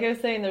 because like I was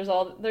saying,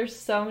 there's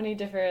so many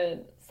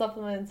different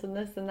supplements and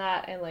this and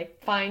that, and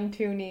like fine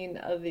tuning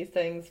of these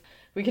things.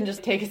 We can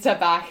just take a step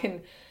back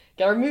and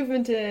get our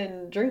movement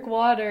in, drink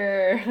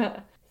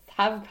water,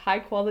 have high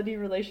quality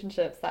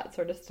relationships, that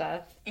sort of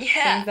stuff.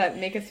 Yeah. Things that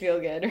make us feel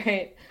good,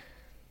 right?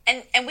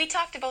 And we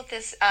talked about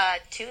this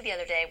too the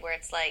other day, where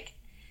it's like,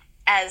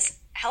 as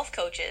health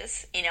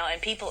coaches, you know,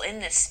 and people in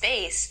this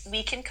space,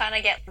 we can kind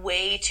of get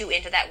way too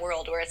into that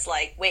world where it's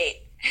like, wait.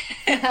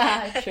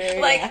 True,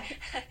 like, yeah.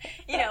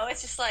 You know,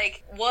 it's just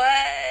like, what?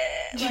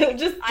 Like,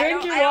 just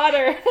drink your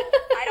water.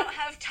 I don't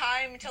have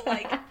time to,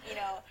 like, you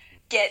know,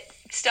 get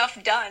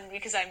stuff done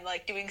because I'm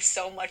like doing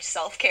so much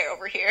self-care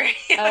over here.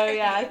 You know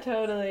yeah,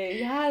 totally.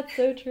 Yeah, it's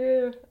so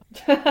true.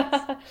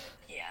 Yeah.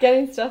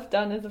 Getting stuff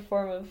done is a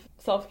form of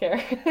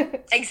self-care.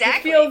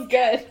 Exactly. It feels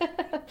good.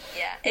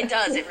 Yeah, it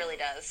does. It really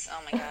does.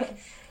 Oh my God.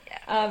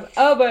 Yeah.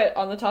 But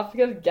on the topic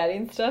of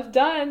getting stuff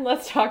done,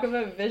 let's talk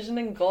about vision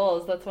and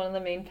goals. That's one of the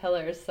main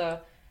pillars. So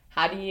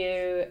how do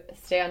you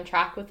stay on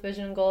track with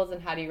vision and goals,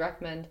 and how do you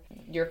recommend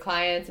your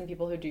clients and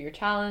people who do your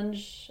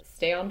challenge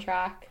stay on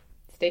track,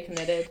 stay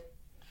committed?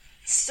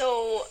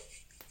 So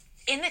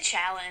in the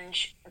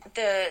challenge,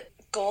 the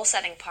goal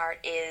setting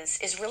part is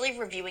really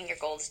reviewing your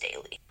goals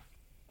daily.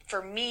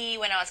 For me,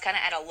 when I was kind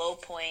of at a low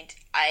point,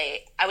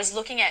 I was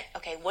looking at,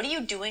 okay, what are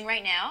you doing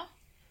right now?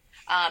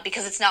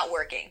 Because it's not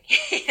working,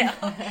 you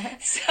know?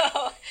 So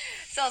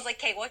I was like,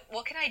 okay,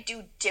 what can I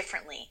do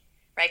differently,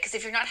 right? Because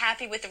if you're not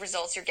happy with the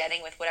results you're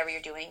getting with whatever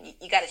you're doing,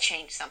 you got to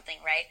change something,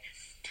 right?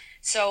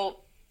 So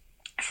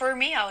for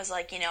me, I was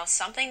like, you know,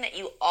 something that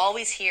you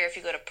always hear if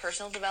you go to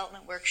personal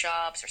development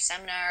workshops or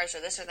seminars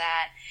or this or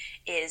that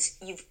is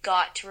you've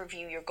got to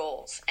review your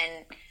goals,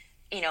 and,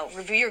 you know,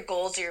 review your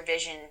goals or your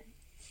vision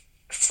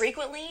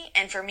frequently.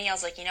 And for me, I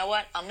was like, you know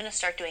what? I'm going to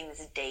start doing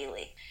this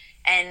daily.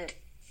 And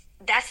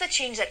that's the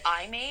change that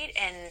I made,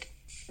 and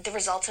the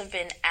results have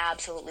been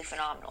absolutely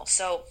phenomenal.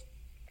 So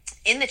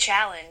in the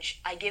challenge,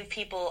 I give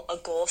people a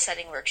goal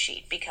setting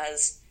worksheet,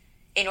 because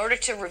in order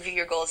to review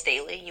your goals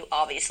daily, you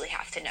obviously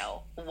have to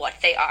know what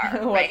they are.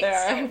 What right? they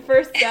are.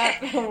 First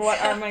step,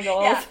 what are my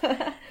goals?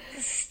 Yeah.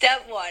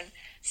 Step one.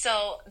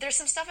 So there's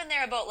some stuff in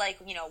there about, like,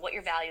 you know, what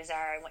your values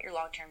are and what your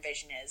long-term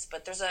vision is.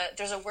 But there's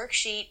a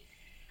worksheet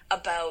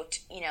about,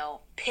 you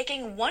know,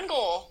 picking one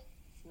goal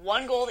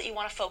that you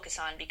want to focus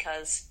on,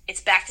 because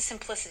it's back to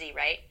simplicity,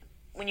 right?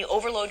 When you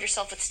overload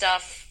yourself with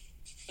stuff,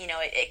 you know,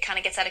 it kind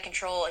of gets out of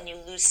control and you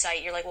lose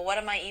sight. You're like, well, what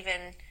am I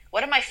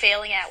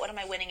failing at? What am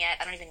I winning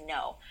at? I don't even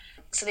know.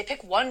 So they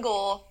pick one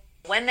goal,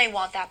 when they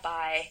want that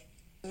by,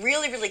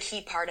 really, really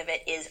key part of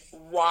it is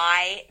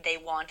why they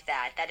want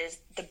that. That is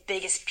the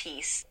biggest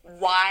piece.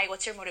 Why?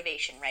 What's your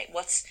motivation, right?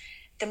 What's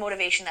the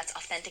motivation that's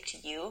authentic to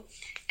you,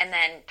 and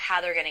then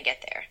how they're going to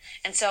get there.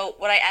 And so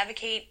what I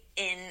advocate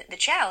in the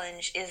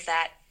challenge is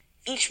that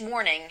each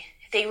morning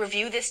they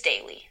review this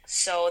daily.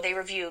 So they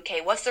review,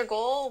 okay, what's their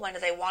goal? When do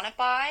they want it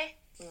by?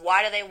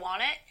 Why do they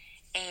want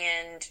it?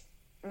 And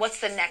what's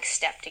the next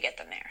step to get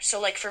them there? So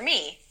like for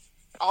me,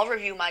 I'll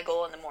review my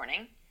goal in the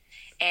morning,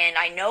 and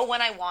I know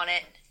when I want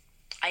it.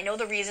 I know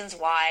the reasons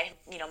why,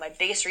 my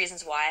biggest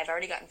reasons why. I've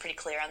already gotten pretty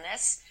clear on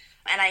this.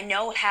 And I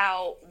know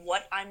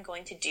what I'm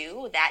going to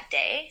do that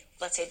day,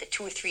 let's say the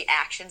 2 or 3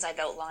 actions I've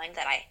outlined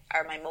that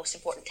are my most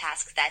important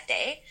tasks that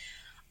day,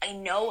 I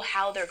know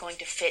how they're going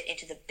to fit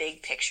into the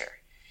big picture.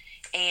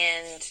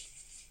 And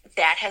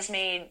that has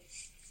made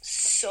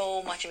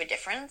so much of a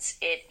difference.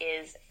 It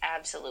is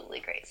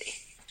absolutely crazy.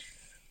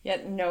 Yeah,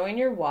 knowing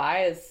your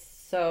why is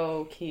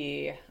so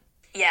key.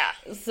 Yeah.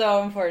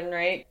 So important,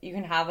 right? You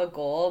can have a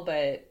goal,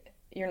 but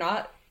you're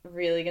not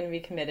really going to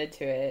be committed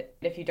to it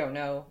if you don't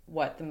know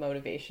what the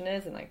motivation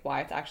is and like why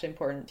it's actually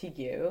important to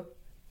you.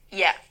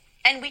 Yeah.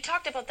 And we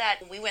talked about that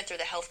when we went through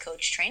the health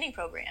coach training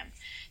program.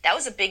 That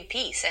was a big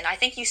piece. And I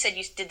think you said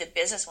you did the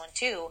business one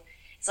too.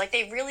 It's like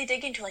they really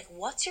dig into like,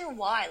 what's your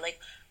why? Like,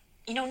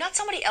 not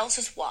somebody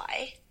else's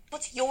why.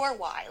 What's your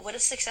why? What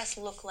does success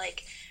look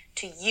like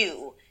to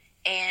you?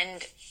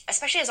 And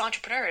especially as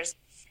entrepreneurs,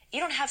 you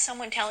don't have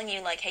someone telling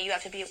you like, hey, you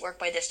have to be at work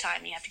by this time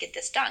and you have to get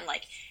this done.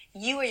 Like,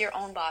 you are your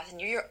own boss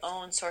and you're your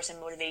own source of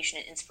motivation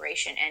and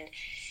inspiration. And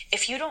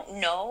if you don't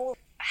know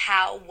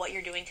how what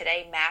you're doing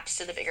today maps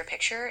to the bigger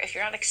picture, if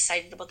you're not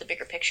excited about the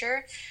bigger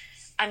picture,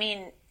 I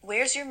mean,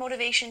 where's your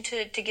motivation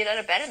to get out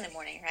of bed in the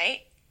morning, right?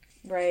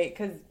 Right,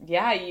 because,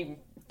 you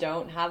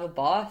don't have a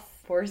boss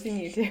forcing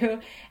you to.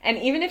 And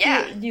even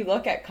if you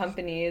look at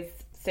companies,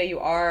 say you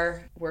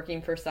are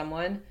working for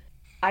someone,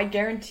 I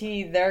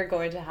guarantee they're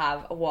going to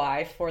have a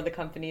why for the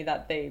company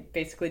that they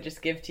basically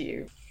just give to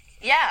you.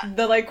 Yeah.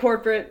 The like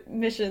corporate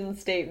mission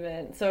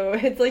statement. So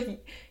it's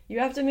like you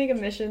have to make a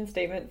mission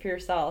statement for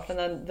yourself. And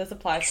then this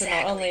applies to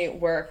not only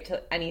work,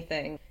 to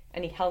anything,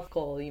 any health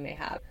goal you may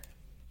have.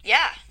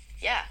 Yeah.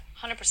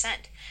 100%.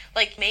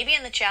 Like maybe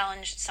in the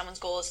challenge, someone's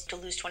goal is to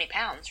lose 20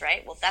 pounds,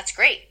 right? Well, that's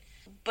great.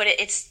 But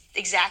it's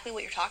exactly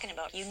what you're talking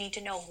about. You need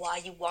to know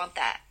why you want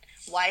that.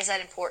 Why is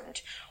that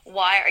important?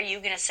 Why are you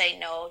going to say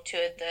no to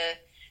the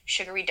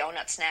sugary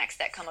donut snacks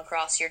that come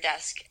across your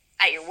desk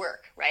at your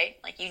work, right?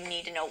 Like you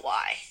need to know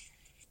why.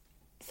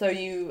 So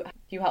you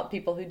help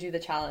people who do the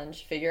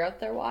challenge figure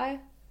out their why?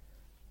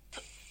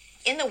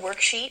 In the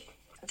worksheet,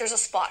 there's a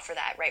spot for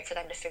that, right? For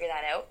them to figure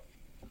that out.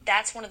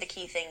 That's one of the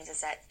key things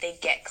is that they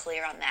get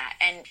clear on that.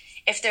 And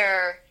if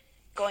they're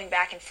going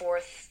back and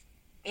forth,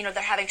 they're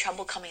having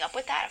trouble coming up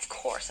with that, of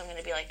course, I'm going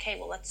to be like, hey,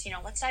 well, let's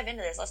dive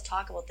into this. Let's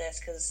talk about this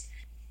because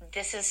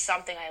this is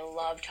something I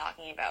love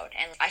talking about.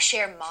 And I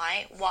share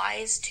my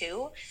whys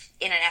too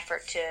in an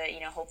effort to,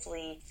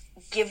 hopefully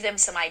give them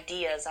some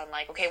ideas on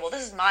like, okay, well,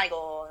 this is my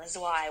goal and this is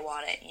why I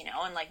want it,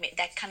 and like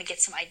that kind of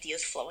gets some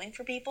ideas flowing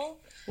for people.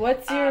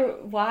 What's your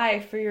why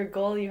for your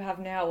goal you have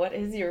now? What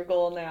is your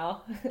goal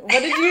now?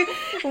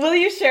 Will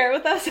you share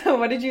with us?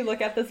 What did you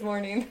look at this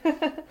morning?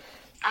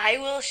 I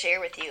will share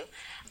with you.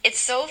 It's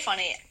so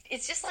funny.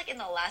 It's just like in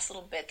the last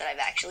little bit that I've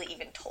actually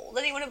even told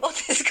anyone about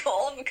this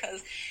goal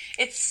because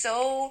it's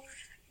so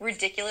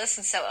ridiculous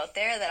and so out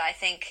there that I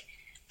think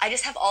I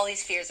just have all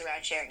these fears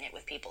around sharing it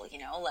with people,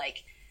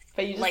 like.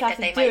 But you just like have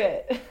to do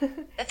it.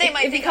 That they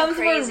might think I'm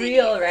crazy. It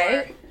becomes more real,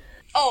 right?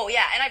 Oh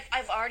yeah, and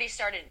I've already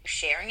started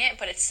sharing it,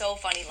 but it's so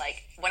funny.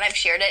 Like when I've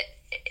shared it,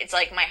 it's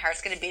like my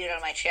heart's gonna beat it on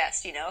my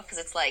chest, because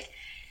it's like.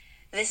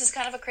 This is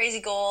kind of a crazy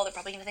goal. They're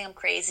probably going to think I'm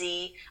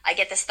crazy. I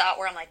get this thought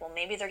where I'm like, well,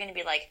 maybe they're going to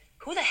be like,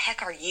 who the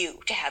heck are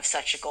you to have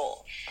such a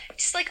goal?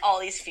 Just like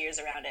all these fears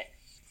around it.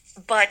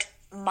 But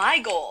my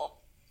goal,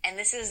 and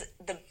this is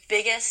the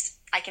biggest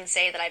I can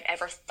say that I've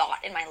ever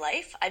thought in my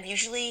life. I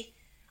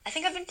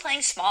think I've been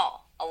playing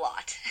small a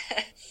lot.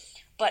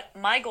 But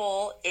my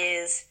goal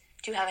is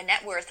to have a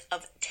net worth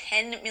of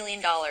 $10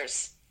 million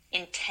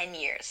in 10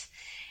 years.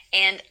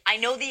 And I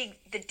know the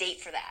date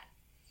for that.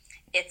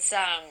 It's,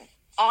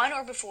 on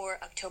or before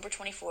October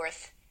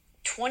 24th,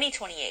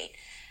 2028.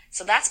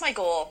 So that's my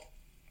goal.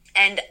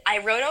 And I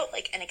wrote out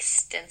like an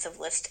extensive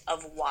list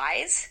of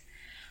whys,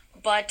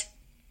 but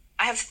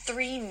I have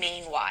 3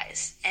 main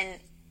whys, and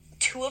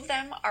 2 of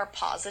them are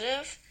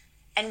positive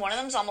and one of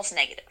them is almost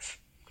negative.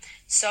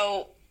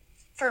 So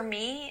for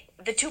me,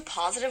 the 2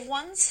 positive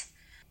ones,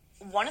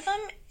 one of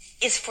them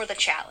is for the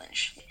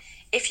challenge.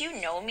 If you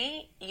know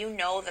me, you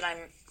know that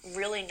I'm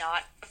really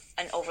not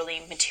an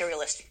overly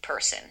materialistic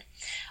person.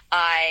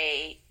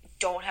 I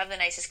don't have the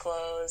nicest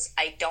clothes.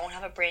 I don't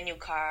have a brand new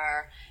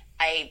car.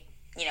 I,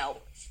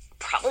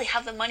 probably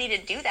have the money to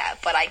do that,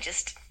 but I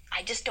just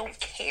don't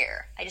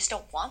care. I just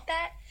don't want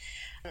that.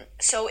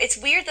 So it's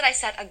weird that I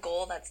set a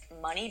goal that's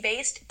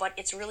money-based, but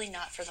it's really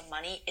not for the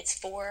money. It's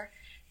for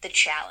the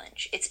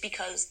challenge. It's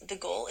because the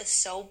goal is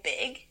so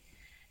big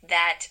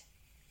that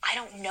I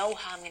don't know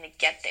how I'm going to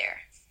get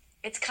there.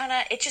 it's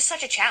just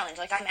such a challenge.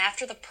 Like, I'm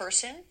after the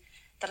person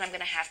that I'm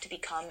going to have to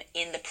become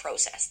in the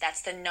process.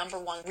 That's the number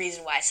one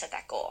reason why I set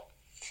that goal.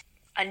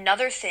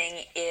 Another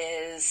thing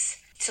is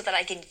so that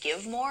I can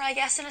give more, I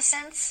guess, in a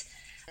sense.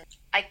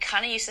 I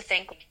kind of used to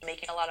think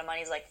making a lot of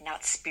money is, like,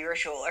 not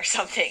spiritual or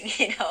something,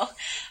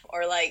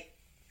 or, like,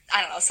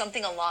 I don't know,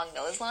 something along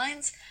those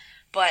lines.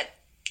 But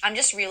I'm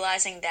just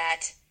realizing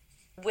that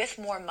with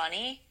more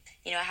money,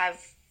 I have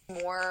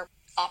more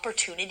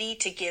opportunity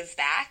to give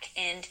back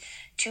and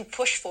to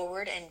push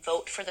forward and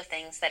vote for the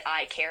things that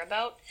I care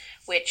about,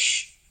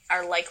 which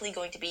are likely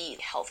going to be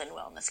health and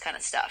wellness kind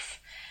of stuff.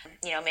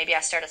 Maybe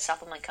I start a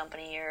supplement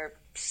company or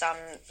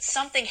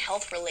something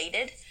health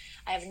related.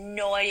 I have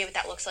no idea what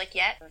that looks like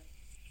yet,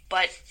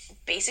 but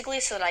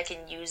basically so that I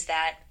can use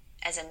that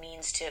as a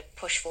means to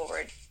push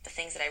forward the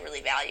things that I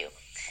really value.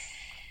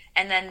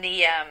 And then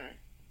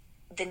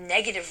the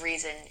negative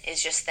reason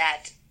is just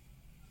that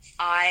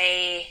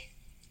I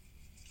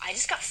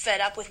just got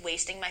fed up with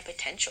wasting my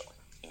potential.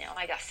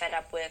 I got fed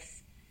up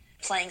with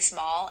playing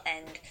small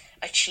and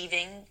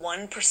achieving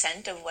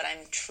 1% of what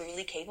I'm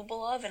truly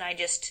capable of, and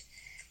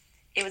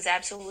it was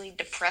absolutely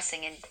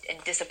depressing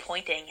and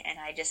disappointing, and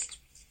I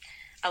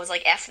was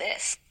like, F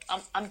this.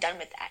 I'm done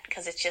with that,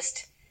 because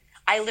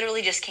I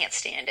literally just can't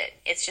stand it.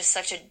 It's just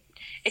such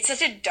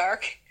a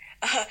dark,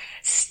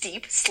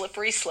 steep,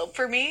 slippery slope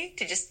for me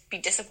to just be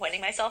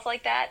disappointing myself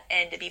like that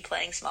and to be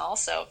playing small.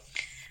 So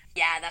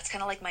yeah, that's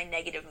kind of like my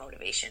negative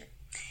motivation.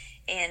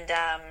 And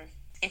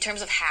in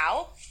terms of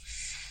how,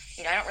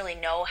 I don't really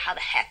know how the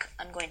heck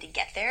I'm going to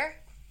get there.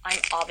 I'm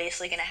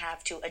obviously going to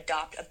have to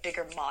adopt a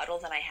bigger model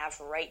than I have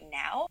right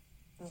now,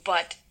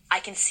 but I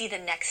can see the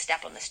next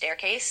step on the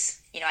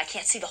staircase. I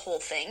can't see the whole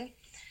thing,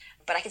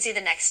 but I can see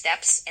the next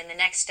steps, and the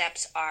next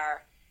steps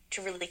are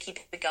to really keep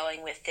it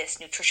going with this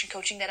nutrition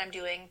coaching that I'm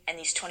doing and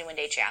these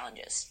 21-day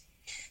challenges.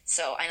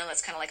 So I know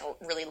that's kind of like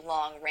a really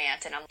long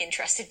rant, and I'm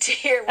interested to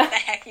hear what the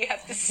heck you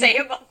have to say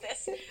about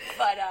this.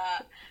 But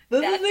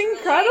this is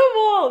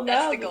incredible.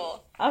 That's the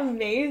goal.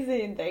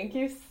 Amazing. Thank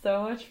you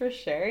so much for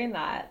sharing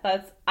that.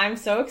 I'm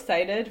so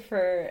excited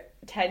for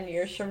 10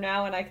 years from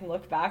now, and I can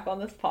look back on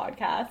this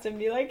podcast and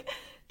be like,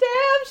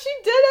 damn, she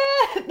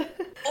did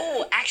it.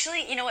 Oh,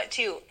 actually, you know what,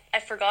 too? I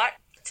forgot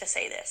to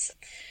say this.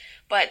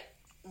 But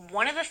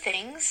one of the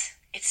things,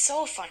 it's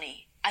so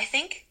funny. I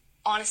think,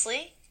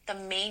 honestly, the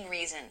main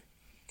reason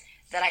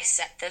that I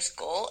set this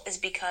goal is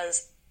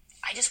because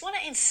I just want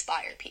to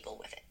inspire people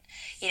with it.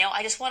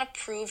 I just want to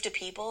prove to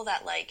people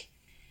that, like,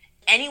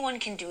 anyone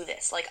can do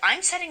this. Like,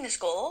 I'm setting this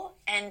goal,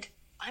 and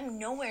I'm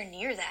nowhere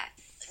near that.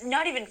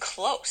 Not even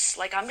close.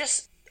 Like, I'm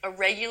just a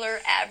regular,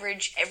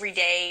 average,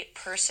 everyday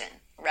person,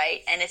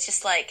 right? And it's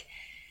just like,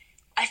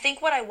 I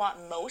think what I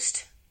want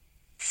most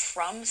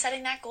from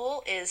setting that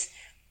goal is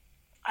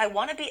I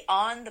want to be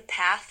on the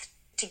path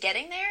to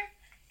getting there,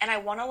 and I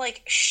want to,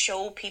 like,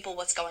 show people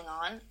what's going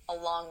on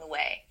along the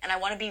way. And I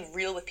want to be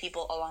real with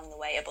people along the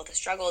way about the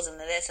struggles and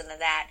the this and the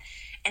that.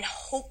 And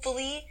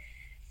hopefully,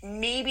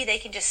 maybe they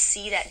can just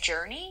see that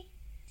journey,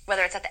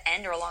 whether it's at the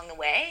end or along the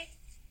way,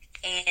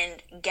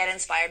 and get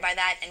inspired by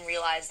that and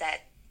realize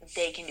that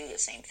they can do the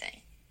same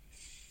thing.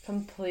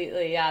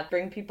 Completely, yeah.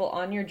 Bring people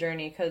on your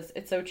journey, because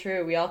it's so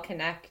true. We all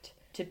connect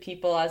to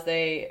people as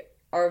they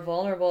are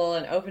vulnerable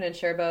and open and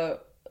share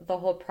about the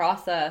whole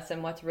process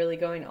and what's really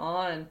going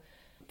on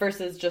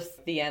versus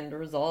just the end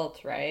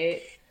result,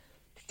 right?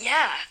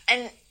 Yeah,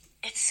 and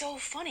it's so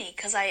funny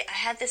because I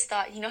had this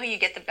thought, how you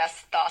get the best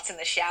thoughts in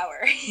the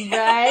shower.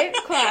 Right?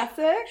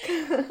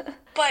 Classic.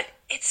 But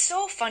it's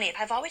so funny.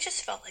 I've always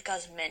just felt like I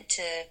was meant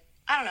to,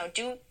 I don't know,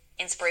 do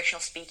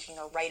inspirational speaking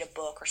or write a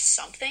book or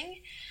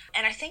something.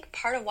 And I think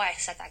part of why I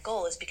set that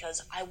goal is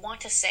because I want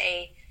to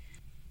say,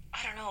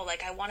 I don't know,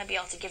 like, I want to be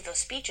able to give those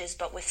speeches,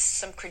 but with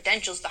some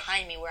credentials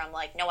behind me where I'm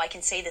like, no, I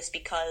can say this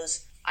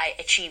because I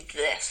achieved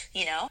this,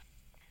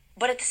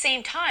 But at the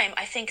same time,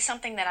 I think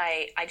something that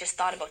I just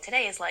thought about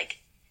today is, like,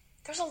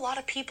 there's a lot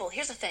of people,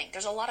 here's the thing,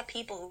 there's a lot of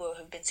people who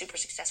have been super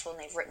successful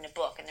and they've written a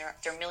book, and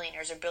they're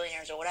millionaires or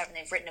billionaires or whatever, and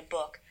they've written a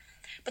book.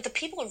 But the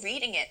people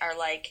reading it are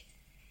like,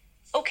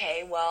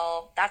 okay,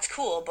 well, that's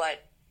cool,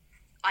 but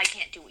I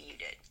can't do what you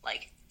did.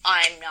 Like,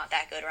 I'm not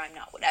that good, or I'm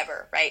not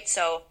whatever, right?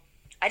 So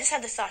I just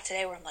had this thought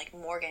today where I'm like,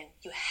 Morgan,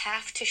 you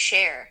have to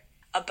share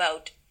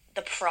about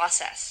the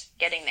process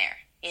getting there,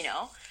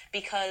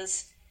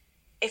 Because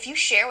if you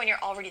share when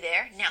you're already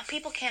there, now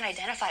people can't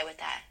identify with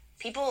that.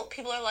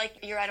 People are like,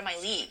 you're out of my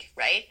league,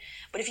 right?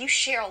 But if you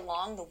share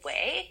along the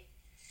way,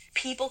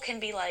 people can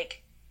be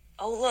like,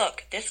 oh,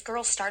 look, this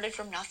girl started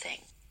from nothing.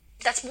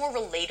 That's more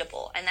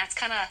relatable, and that's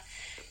kind of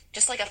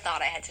just like a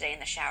thought I had today in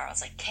the shower. I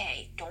was like,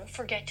 okay, don't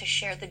forget to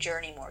share the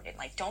journey, Morgan.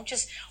 Like, don't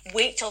just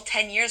wait till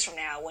 10 years from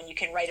now when you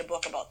can write a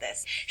book about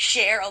this.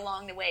 Share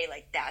along the way.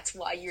 Like, that's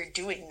why you're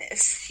doing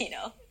this,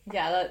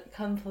 Yeah, that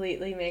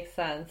completely makes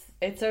sense.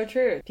 It's so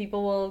true.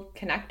 People will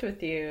connect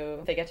with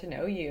you. They get to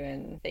know you,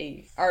 and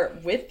they are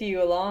with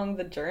you along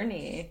the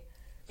journey.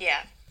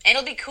 Yeah. And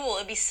it'll be cool.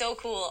 It'll be so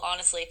cool,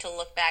 honestly, to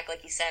look back,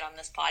 like you said, on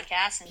this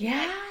podcast. And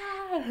yeah.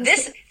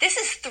 This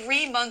is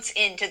 3 months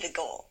into the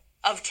goal.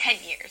 of 10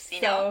 years, you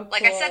So know?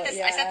 Like cool, I set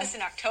yeah. this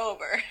in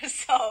October,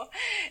 so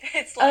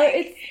it's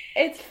like...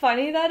 It's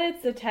funny that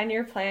it's a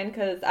 10-year plan,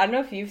 because I don't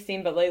know if you've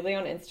seen, but lately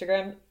on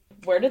Instagram,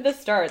 where did this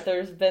start?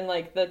 There's been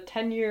like the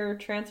 10-year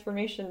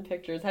transformation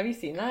pictures. Have you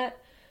seen that?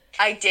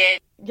 I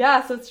did.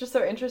 Yeah, so it's just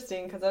so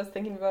interesting, because I was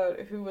thinking about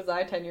who was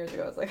I 10 years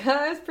ago. I was like,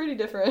 I was pretty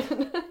different.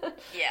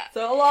 Yeah.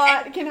 So a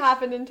lot can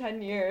happen in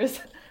 10 years.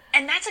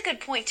 And that's a good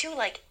point, too.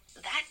 Like,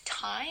 that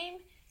time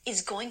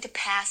is going to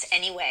pass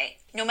anyway.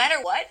 No matter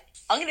what,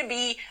 I'm going to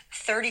be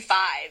 35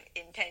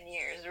 in 10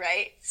 years,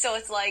 right? So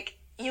it's like,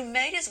 you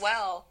might as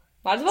well...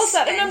 Might as well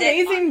set an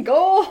amazing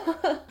goal.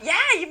 Yeah,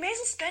 you may as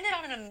well spend it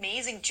on an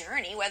amazing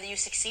journey. Whether you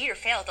succeed or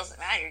fail, it doesn't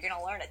matter. You're going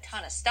to learn a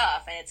ton of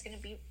stuff, and it's going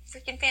to be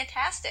freaking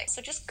fantastic.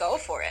 So just go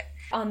for it.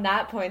 On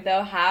that point,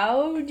 though,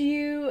 how do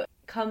you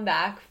come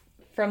back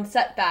from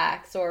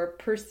setbacks or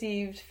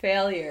perceived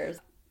failures?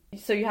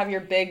 So you have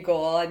your big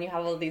goal, and you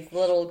have all these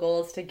little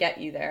goals to get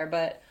you there,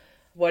 but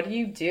what do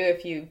you do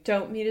if you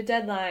don't meet a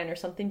deadline or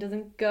something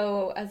doesn't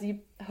go as you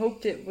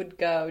hoped it would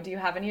go? Do you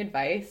have any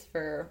advice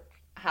for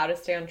how to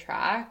stay on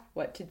track,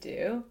 what to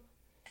do?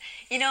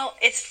 You know,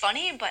 it's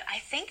funny, but I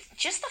think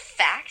just the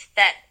fact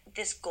that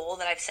this goal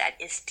that I've set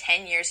is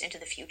 10 years into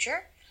the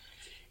future,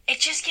 it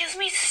just gives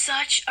me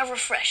such a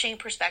refreshing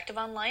perspective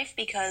on life,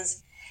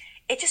 because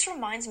it just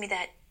reminds me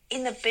that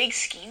in the big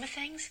scheme of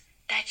things,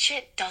 that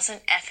shit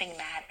doesn't effing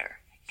matter.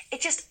 It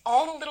just,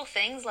 all the little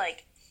things,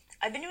 like,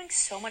 I've been doing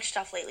so much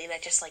stuff lately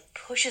that just, like,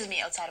 pushes me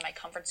outside of my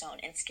comfort zone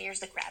and scares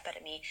the crap out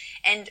of me.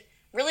 And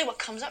really what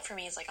comes up for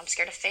me is, like, I'm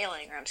scared of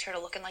failing, or I'm scared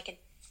of looking like an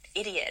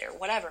idiot or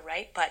whatever,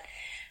 right? But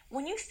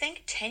when you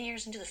think 10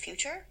 years into the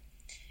future,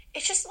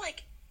 it's just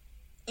like,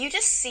 you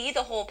just see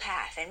the whole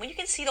path. And when you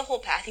can see the whole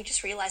path, you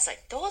just realize,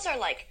 like, those are,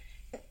 like,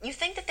 you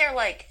think that they're,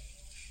 like,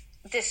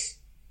 this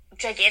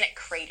gigantic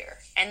crater.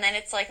 And then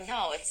it's like,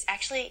 no, it's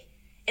actually,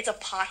 it's a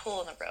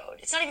pothole in the road.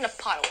 It's not even a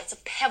pothole, it's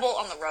a pebble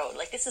on the road.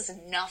 Like, this is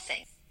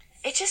nothing.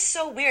 It's just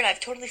so weird. I've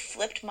totally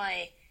flipped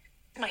my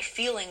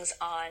feelings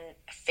on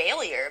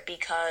failure,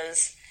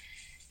 because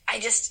I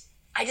just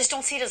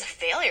don't see it as a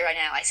failure right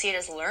now. I see it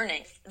as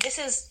learning. This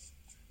is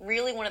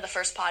really one of the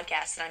first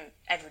podcasts that I'm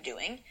ever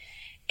doing,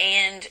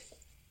 and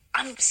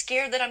I'm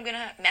scared that I'm going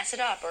to mess it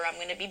up, or I'm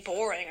going to be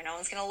boring, or no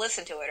one's going to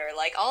listen to it, or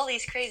like all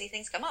these crazy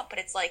things come up, but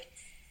it's like,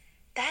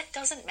 that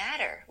doesn't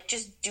matter.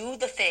 Just do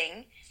the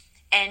thing.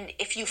 And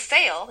if you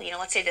fail, you know,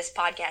 let's say this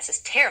podcast is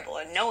terrible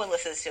and no one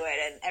listens to it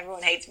and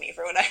everyone hates me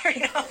for whatever,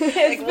 you know. It's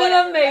like, been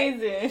whatever,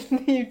 amazing.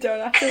 Right? You don't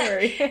have to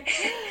worry.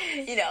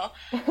 You know,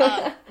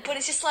 but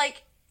it's just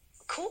like,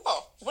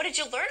 cool. What did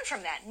you learn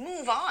from that?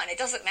 Move on. It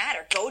doesn't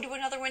matter. Go do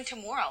another one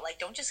tomorrow. Like,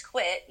 don't just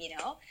quit, you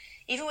know.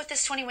 Even with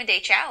this 21-day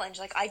challenge,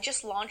 like, I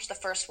just launched the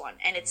first one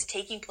and it's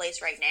taking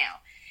place right now.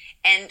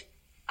 And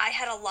I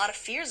had a lot of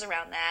fears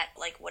around that,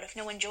 like, what if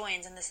no one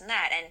joins and this and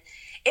that? And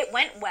it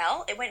went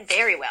well. It went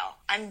very well.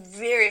 I'm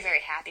very,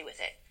 very happy with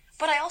it.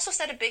 But I also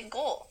set a big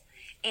goal.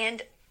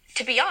 And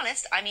to be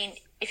honest, I mean,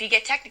 if you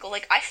get technical,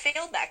 like, I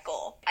failed that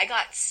goal. I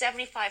got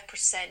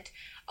 75%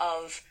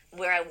 of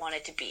where I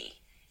wanted to be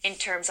in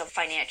terms of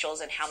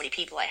financials and how many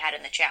people I had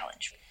in the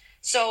challenge.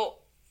 So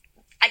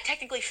I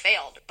technically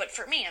failed. But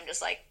for me, I'm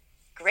just like,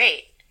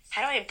 great.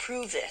 How do I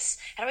improve this?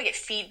 How do I get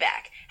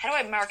feedback? How do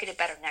I market it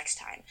better next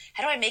time?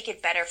 How do I make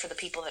it better for the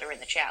people that are in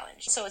the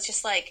challenge? So it's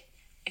just like,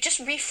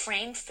 just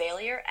reframe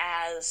failure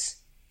as,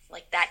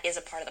 like, that is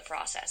a part of the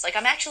process. Like,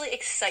 I'm actually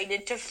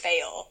excited to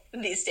fail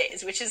these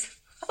days, which is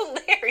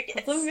hilarious.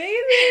 It's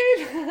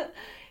amazing.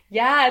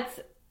 Yeah,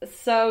 it's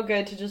so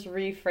good to just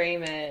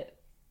reframe it.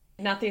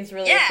 Nothing's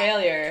really a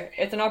failure.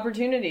 It's an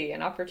opportunity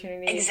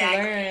exactly.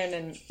 To learn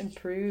and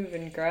improve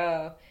and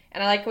grow.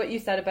 And I like what you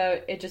said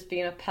about it just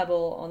being a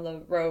pebble on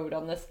the road,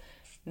 on this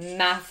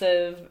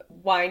massive,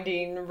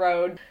 winding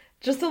road.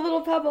 Just a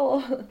little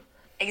pebble.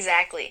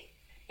 Exactly.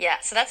 Yeah,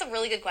 so that's a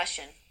really good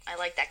question. I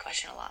like that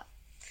question a lot.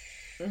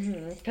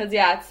 Because,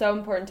 yeah, it's so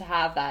important to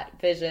have that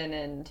vision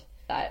and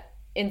that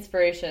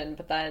inspiration.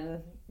 But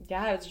then,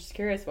 yeah, I was just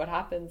curious what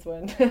happens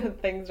when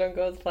things don't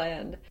go as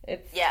planned.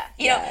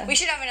 You know, we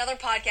should have another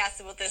podcast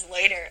about this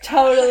later.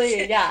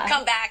 Totally, yeah.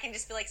 Come back and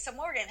just be like, so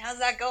Morgan, how's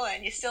that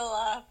going? You still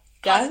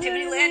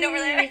positivity land over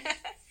there?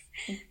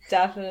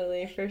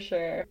 Definitely, for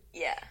sure.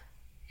 Yeah.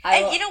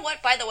 And you know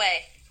what, by the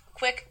way,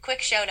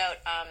 quick shout out.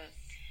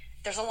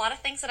 There's a lot of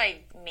things that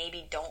I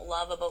maybe don't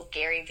love about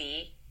Gary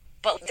Vee,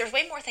 but there's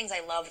way more things I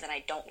love than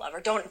I don't love,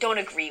 or don't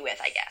agree with,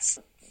 I guess.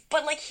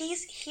 But, like,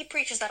 he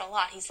preaches that a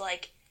lot. He's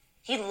like,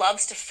 he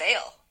loves to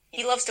fail.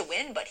 He loves to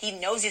win, but he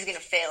knows he's going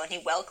to fail, and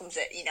he welcomes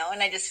it, you know?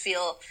 And I just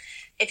feel,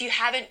 if you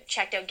haven't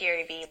checked out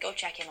Gary Vee, go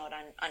check him out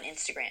on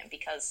Instagram,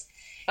 because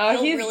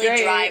he'll really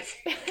great.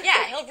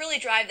 he'll really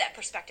drive that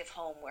perspective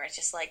home, where it's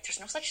just like, there's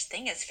no such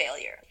thing as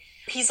failure.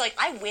 He's like,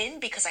 I win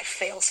because I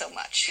fail so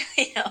much,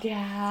 you know?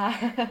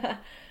 Yeah.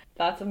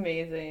 That's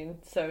amazing.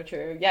 So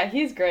true. Yeah,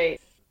 he's great.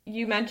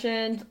 You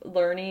mentioned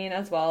learning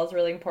as well is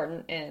really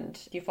important, and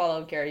you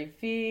follow Gary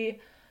Vee.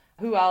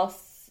 Who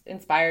else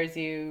inspires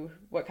you?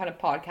 What kind of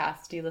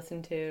podcasts do you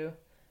listen to?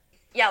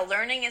 Yeah,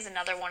 learning is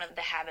another one of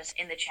the habits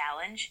in the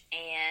challenge,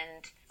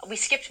 and we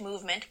skipped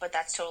movement, but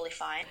that's totally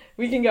fine.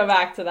 We can go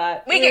back to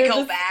that. We can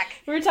go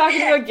back. We were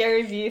talking about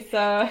Gary Vee, so...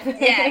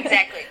 Yeah,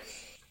 exactly.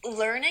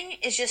 Learning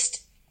is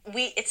just,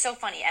 it's so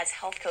funny, as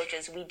health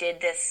coaches, we did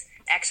this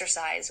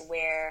exercise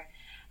where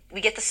we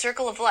get the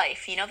circle of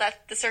life. You know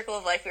that the circle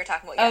of life we were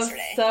talking about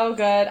yesterday? Oh, so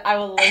good. I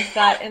will link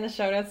that in the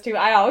show notes, too.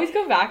 I always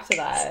go back to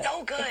that. It's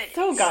so good. It's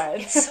so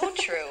good. It's so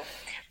true.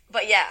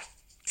 But yeah,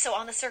 so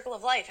on the circle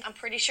of life, I'm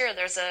pretty sure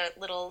there's a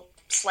little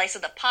slice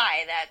of the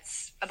pie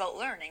that's about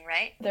learning,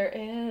 right? There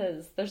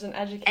is. There's an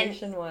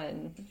education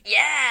one.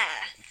 Yeah.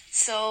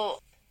 So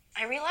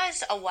I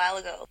realized a while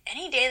ago,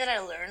 any day that I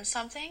learn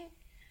something,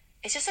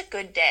 it's just a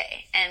good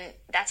day. And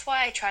that's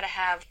why I try to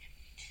have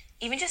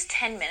even just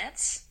 10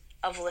 minutes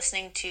of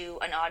listening to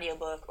an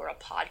audiobook or a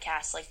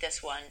podcast like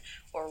this one,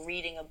 or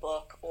reading a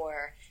book,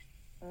 or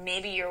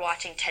maybe you're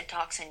watching TED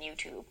Talks on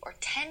YouTube, or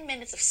 10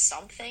 minutes of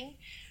something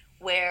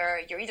where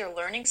you're either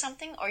learning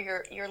something or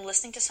you're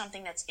listening to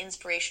something that's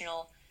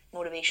inspirational,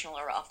 motivational,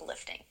 or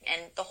uplifting.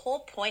 And the whole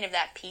point of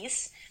that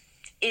piece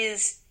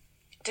is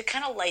to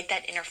kind of light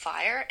that inner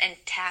fire and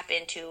tap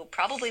into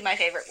probably my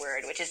favorite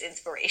word, which is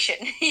inspiration.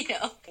 You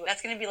know,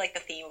 that's going to be like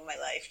the theme of my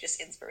life,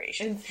 just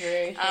inspiration.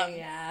 Inspiration,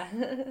 yeah.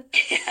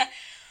 Yeah.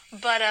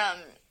 But,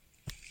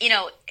 you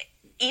know,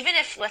 even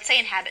if, let's say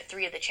in habit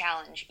 3 of the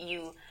challenge,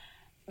 you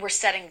were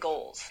setting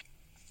goals.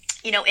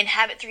 You know, in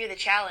habit 3 of the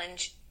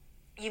challenge,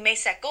 you may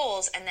set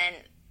goals, and then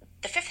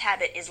the 5th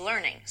habit is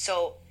learning.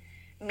 So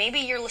maybe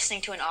you're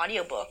listening to an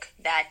audiobook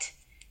that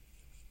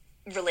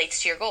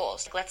relates to your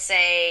goals. Let's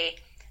say,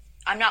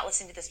 I'm not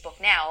listening to this book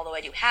now, although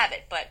I do have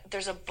it, but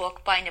there's a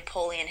book by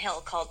Napoleon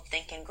Hill called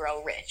Think and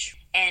Grow Rich.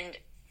 And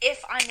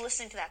if I'm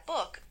listening to that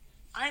book,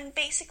 I'm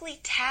basically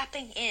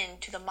tapping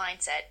into the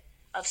mindset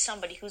of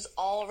somebody who's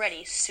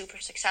already super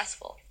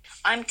successful.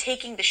 I'm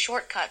taking the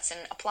shortcuts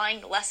and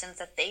applying the lessons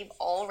that they've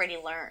already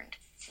learned.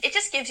 It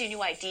just gives you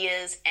new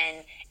ideas,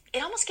 and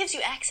it almost gives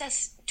you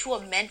access to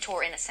a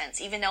mentor in a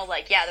sense, even though,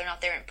 like, yeah, they're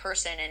not there in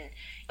person and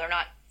they're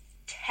not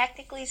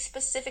technically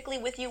specifically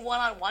with you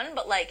one-on-one,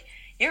 but, like,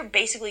 you're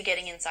basically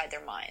getting inside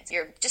their minds.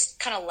 You're just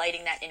kind of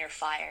lighting that inner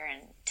fire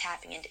and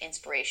tapping into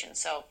inspiration.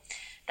 So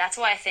that's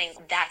why I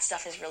think that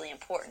stuff is really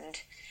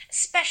important,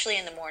 especially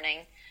in the morning,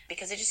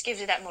 because it just gives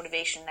you that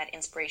motivation, that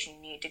inspiration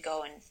you need to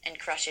go and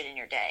crush it in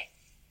your day.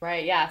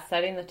 Right, yeah,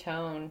 setting the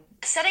tone.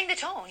 Setting the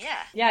tone,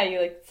 yeah. Yeah,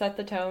 you like set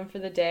the tone for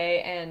the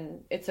day,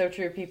 and it's so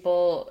true.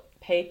 People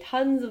pay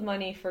tons of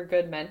money for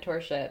good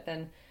mentorship,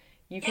 and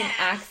you can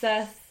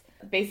access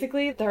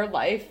basically their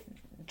life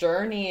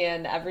journey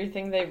and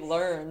everything they've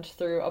learned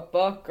through a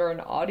book or an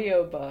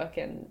audiobook.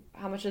 And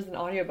how much is an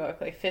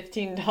audiobook? Like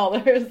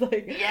 $15?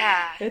 Like,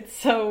 yeah, it's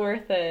so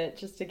worth it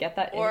just to get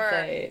that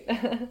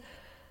insight.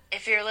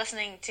 If you're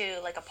listening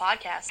to, like, a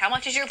podcast, how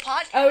much is your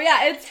podcast? Oh,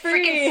 yeah, it's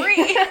free. Freaking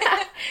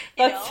free.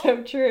 That's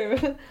so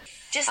true.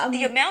 Just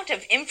the amount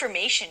of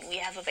information we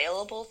have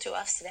available to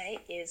us today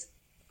it's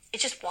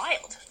just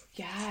wild.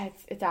 Yeah,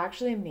 it's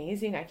actually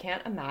amazing. I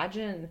can't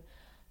imagine,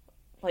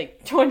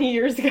 like, 20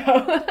 years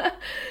ago.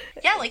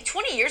 Yeah, like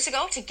 20 years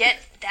ago, to get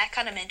that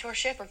kind of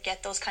mentorship or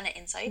get those kind of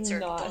insights or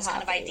those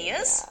kind of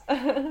ideas, yeah.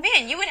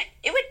 Man,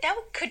 that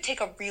could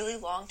take a really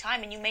long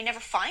time, and you may never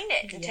find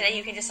it. And today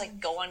you can just, like,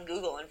 go on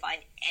Google and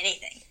find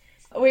anything.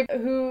 Wait,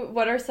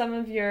 what are some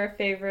of your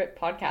favorite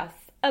podcasts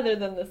other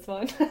than this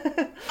one?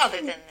 Other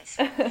than this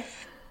one.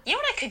 You know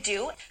what I could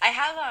do? I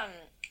have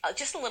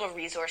just a little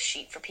resource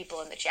sheet for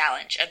people in the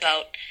challenge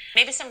about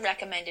maybe some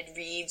recommended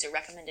reads or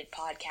recommended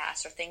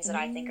podcasts or things that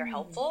I think are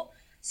helpful.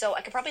 So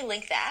I could probably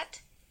link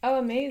that. Oh,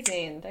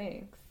 amazing.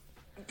 Thanks.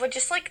 But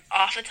just, like,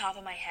 off the top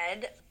of my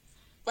head,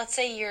 let's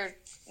say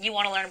you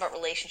want to learn about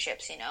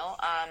relationships, you know?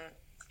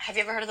 Have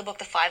you ever heard of the book,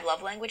 The 5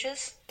 Love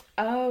Languages?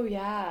 Oh,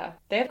 yeah.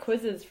 They have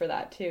quizzes for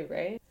that too,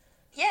 right?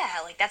 Yeah,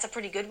 like, that's a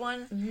pretty good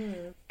one. Mm-hmm.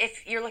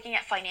 If you're looking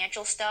at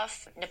financial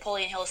stuff,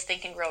 Napoleon Hill's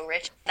Think and Grow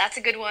Rich, that's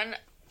a good one.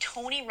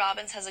 Tony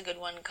Robbins has a good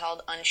one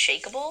called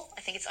Unshakable.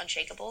 I think it's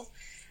Unshakable.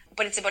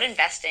 But it's about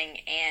investing,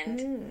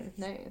 and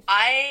nice.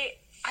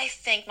 I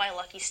thank my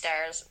lucky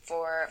stars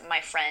for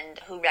my friend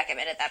who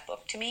recommended that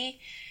book to me,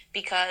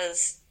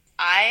 because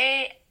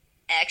I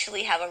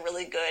actually have a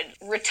really good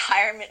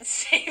retirement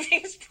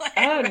savings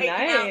plan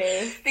now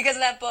because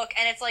of that book.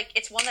 And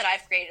it's one that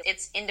I've created.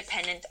 It's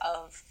independent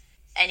of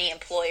any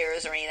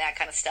employers or any of that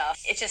kind of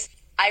stuff. It's just,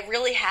 I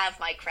really have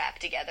my crap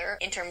together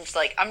in terms,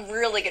 like, I'm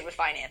really good with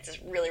finances,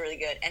 really, really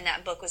good. And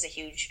that book was a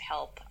huge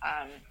help.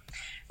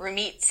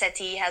 Ramit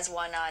Sethi has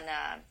one on,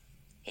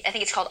 I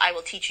think it's called I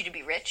Will Teach You to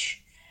Be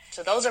Rich.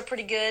 So those are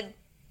pretty good,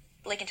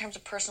 like, in terms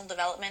of personal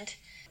development.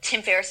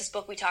 Tim Ferriss's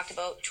book we talked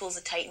about, Tools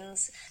of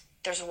Titans.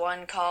 There's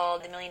one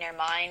called The Millionaire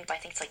Mind by, I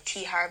think it's like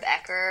T. Harv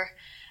Eker.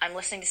 I'm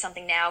listening to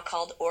something now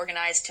called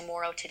Organize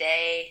Tomorrow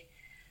Today.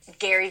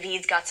 Gary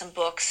Vee's got some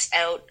books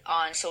out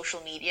on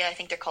social media. I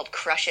think they're called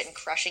Crush It and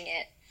Crushing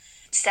It.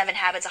 7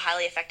 Habits of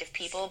Highly Effective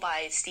People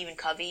by Stephen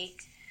Covey.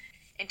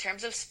 In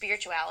terms of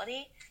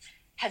spirituality,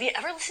 have you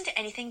ever listened to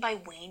anything by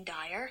Wayne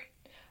Dyer?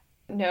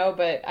 No,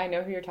 but I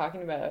know who you're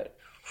talking about.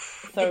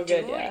 So the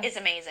good, dude yeah. is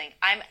amazing.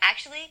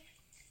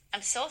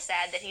 I'm so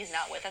sad that he's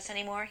not with us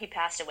anymore. He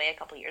passed away a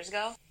couple years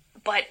ago.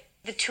 But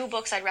the two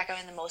books I'd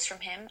recommend the most from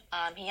him,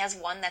 he has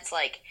one that's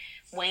like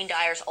Wayne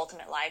Dyer's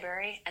Ultimate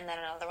Library, and then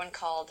another one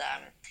called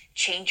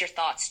Change Your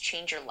Thoughts,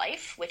 Change Your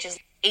Life, which is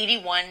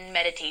 81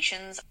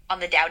 meditations on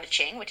the Tao Te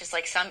Ching, which is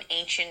like some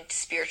ancient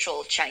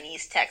spiritual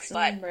Chinese text.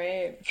 But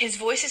his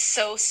voice is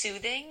so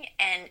soothing,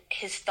 and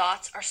his his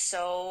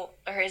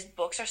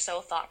books are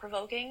so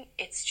thought-provoking.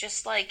 It's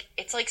just like,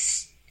 it's like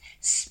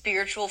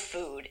spiritual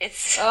food. It's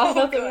so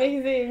that's good.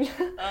 Amazing.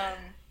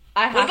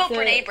 What about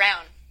Brene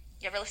Brown?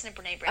 You ever listen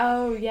to Brene Brown?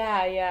 Oh,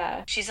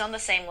 yeah. She's on the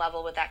same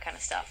level with that kind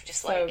of stuff.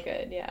 Just so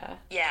good, yeah.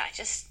 Yeah,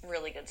 just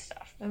really good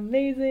stuff.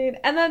 Amazing.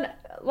 And then,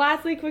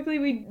 lastly, quickly,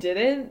 we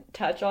didn't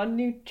touch on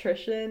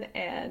nutrition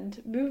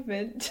and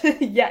movement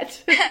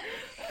yet. So,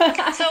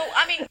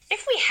 I mean,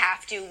 if we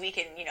have to, we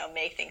can,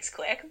 make things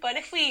quick. But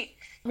if we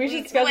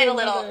should schedule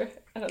another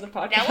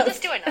podcast. Yeah, we'll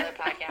just do another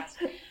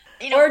podcast.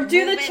 Or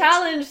do the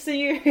challenge so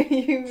you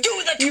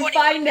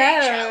find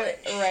out, challenge.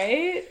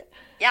 Right?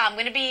 Yeah, I'm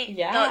going to be...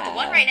 Yeah. The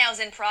one right now is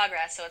in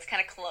progress, so it's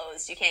kind of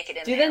closed. You can't get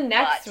in there. Do the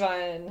next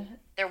one.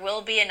 There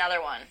will be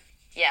another one.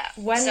 Yeah.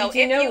 Do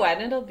you know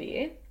when it'll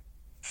be?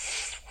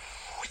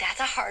 That's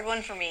a hard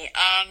one for me.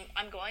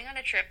 I'm going on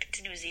a trip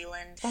to New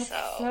Zealand. That's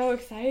so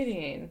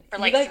exciting. For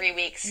 3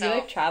 weeks. So. You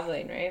like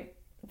traveling, right?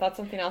 That's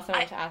something else I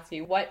wanted to ask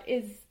you. What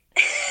is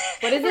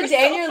a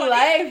day in your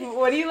life?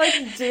 What do you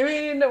like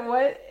doing?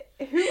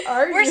 Who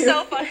are you? We're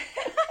so funny.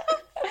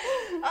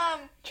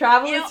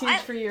 Travel is huge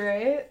for you,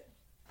 right?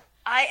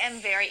 I am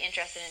very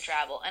interested in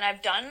travel, and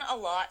I've done a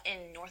lot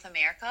in North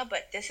America,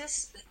 but this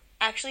is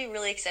actually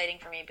really exciting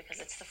for me because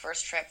it's the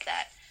first trip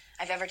that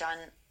I've ever done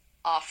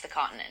off the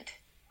continent.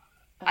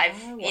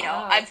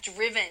 I've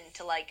driven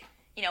to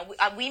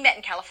we met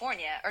in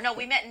California, or no,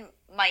 we met in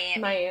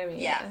Miami.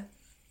 Miami, yeah.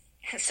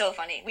 It's so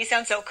funny. We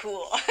sound so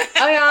cool. Oh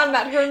yeah, I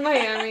met her in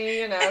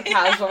Miami,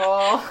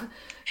 casual.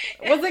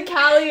 Was it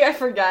Cali? I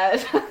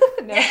forget.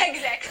 No. Yeah,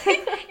 exactly.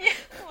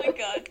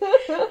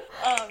 Yeah.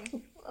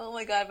 Oh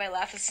my god, my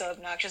laugh is so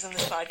obnoxious on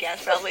this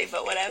podcast, probably,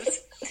 but whatever.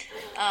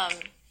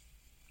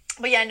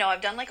 But yeah, no, I've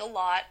done a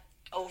lot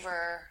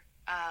over,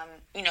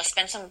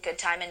 spent some good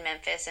time in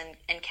Memphis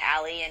and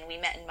Cali, and we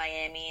met in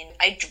Miami, and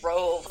I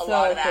drove a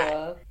lot of that.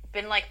 Cool.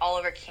 Been all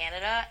over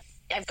Canada.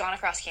 I've gone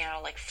across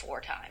Canada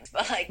 4 times,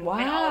 but wow.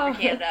 Been all over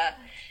Canada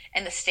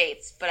and the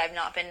States, but I've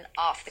not been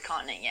off the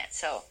continent yet,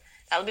 so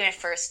that'll be my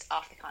first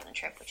off the continent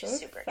trip, which is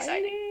super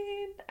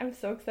exciting. I'm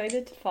so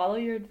excited to follow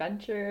your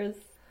adventures.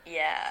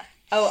 Yeah.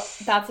 Oh,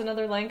 that's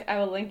another link. I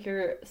will link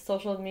your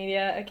social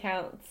media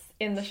accounts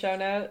in the show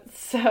notes.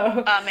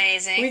 So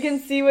amazing. We can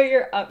see what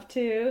you're up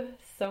to.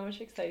 So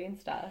much exciting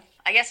stuff.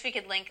 I guess we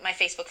could link my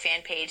Facebook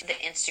fan page, the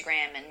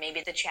Instagram, and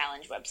maybe the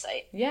challenge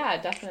website.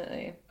 Yeah,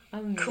 definitely.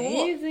 Amazing.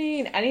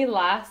 Cool. Any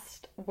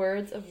last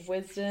words of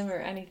wisdom or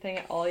anything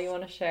at all you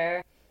want to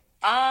share?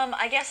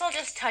 I guess I'll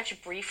just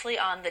touch briefly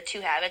on the 2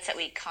 habits that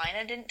we kind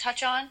of didn't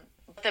touch on.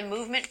 The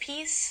movement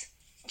piece.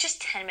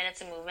 Just 10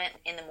 minutes of movement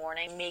in the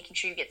morning, making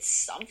sure you get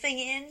something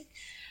in.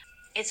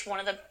 It's one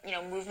of the,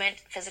 movement,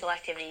 physical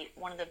activity,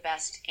 one of the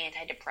best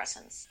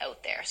antidepressants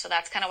out there. So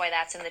that's kind of why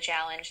that's in the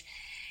challenge.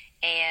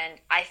 And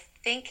I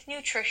think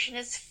nutrition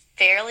is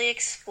fairly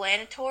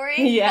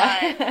explanatory.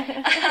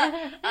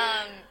 Yeah.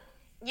 But,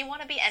 you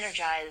want to be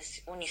energized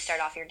when you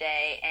start off your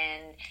day,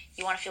 and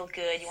you want to feel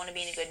good. You want to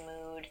be in a good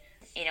mood,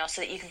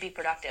 so that you can be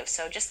productive.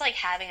 So just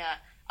having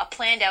a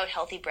planned out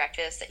healthy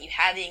breakfast that you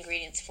have the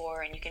ingredients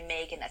for and you can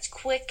make, and that's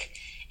quick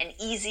and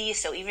easy,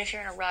 so even if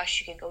you're in a rush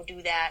you can go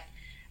do that.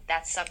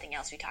 That's something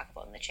else we talk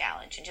about in the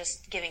challenge, and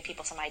just giving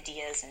people some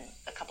ideas and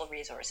a couple of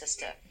resources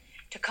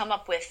to come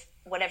up with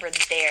whatever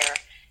their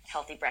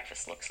healthy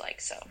breakfast looks like.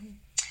 So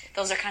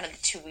those are kind of the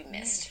 2 we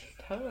missed.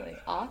 Totally.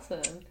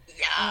 Awesome.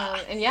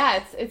 Yeah. And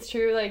yeah, it's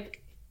true,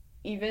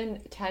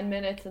 even 10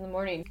 minutes in the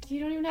morning,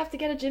 you don't even have to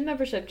get a gym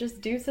membership.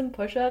 Just do some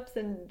push-ups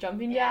and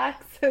jumping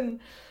jacks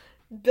and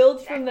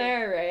build from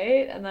there,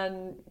 right? And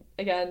then,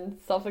 again,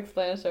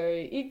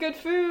 self-explanatory. Eat good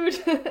food.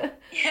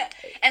 Yeah.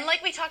 And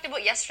we talked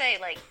about yesterday,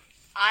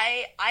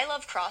 I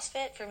love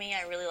CrossFit. For me,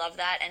 I really love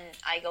that, and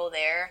I go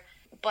there.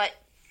 But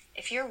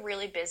if you're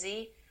really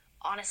busy,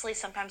 honestly,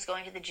 sometimes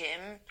going to the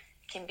gym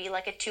can be a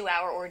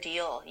 2-hour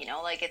ordeal,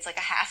 it's a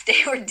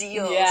half-day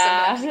ordeal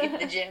sometimes to get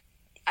to the gym.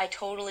 I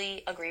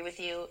totally agree with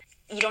you.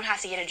 You don't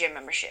have to get a gym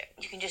membership.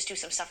 You can just do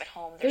some stuff at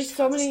home. There's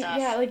so many, stuff.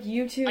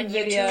 YouTube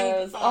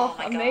videos. Oh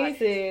my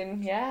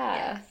amazing. God.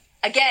 Yeah.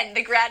 Again,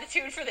 the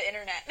gratitude for the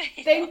internet.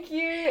 Thank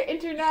you,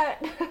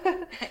 internet.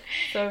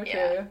 So true.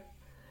 Yeah.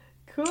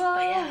 Cool.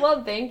 Yeah.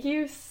 Well, thank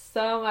you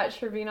so much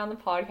for being on the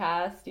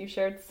podcast. You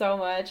shared so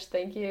much.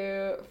 Thank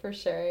you for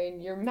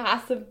sharing your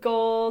massive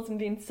goals and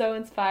being so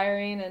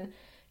inspiring and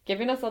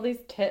giving us all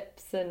these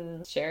tips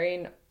and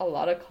sharing a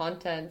lot of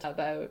content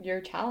about your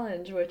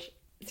challenge, which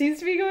seems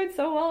to be going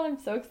so well. I'm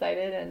so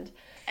excited, and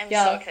I'm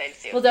so excited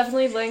too. We'll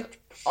definitely link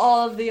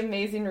all of the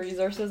amazing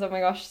resources. Oh my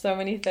gosh, so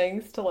many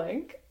things to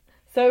link.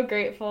 So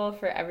grateful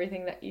for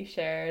everything that you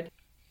shared.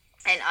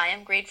 And I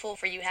am grateful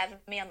for you having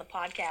me on the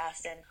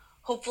podcast, and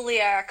hopefully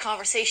our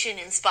conversation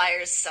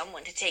inspires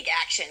someone to take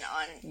action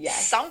on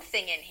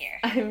something in here.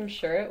 I'm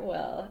sure it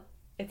will.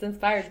 It's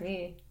inspired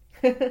me.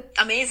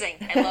 Amazing.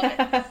 I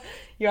love it.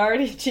 You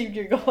already achieved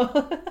your goal.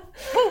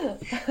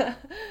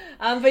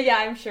 But yeah,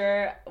 I'm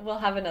sure we'll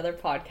have another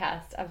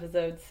podcast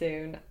episode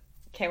soon.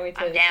 Can't wait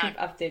to keep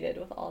updated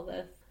with all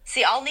this.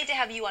 See, I'll need to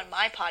have you on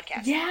my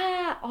podcast.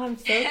 Yeah. Oh, I'm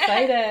so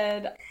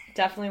excited.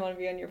 Definitely want to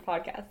be on your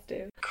podcast,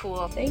 too.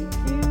 Cool. Thank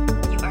you.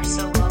 You are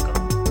so welcome.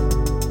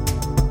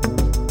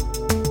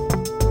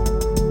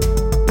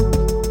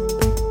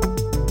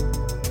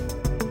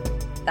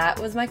 That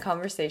was my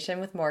conversation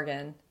with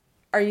Morgan.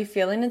 Are you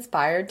feeling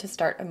inspired to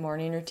start a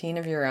morning routine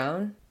of your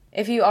own?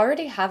 If you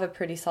already have a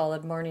pretty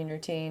solid morning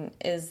routine,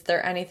 is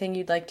there anything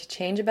you'd like to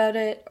change about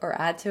it or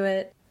add to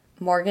it?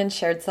 Morgan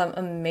shared some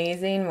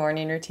amazing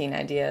morning routine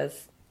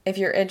ideas. If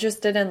you're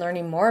interested in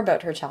learning more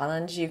about her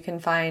challenge, you can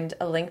find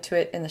a link to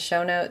it in the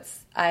show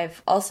notes.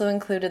 I've also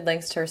included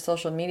links to her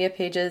social media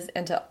pages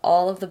and to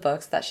all of the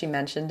books that she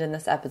mentioned in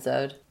this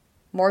episode.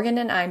 Morgan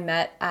and I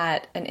met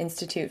at an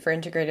Institute for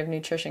Integrative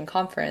Nutrition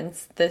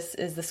conference. This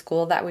is the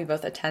school that we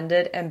both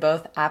attended and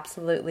both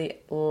absolutely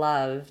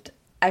loved.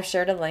 I've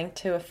shared a link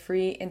to a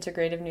free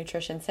integrative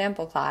nutrition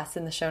sample class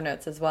in the show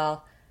notes as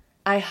well.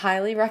 I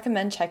highly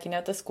recommend checking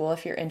out the school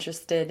if you're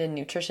interested in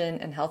nutrition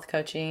and health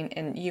coaching,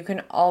 and you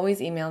can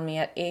always email me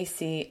at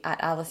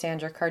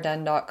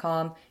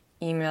ac@alessandracarden.com,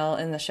 email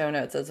in the show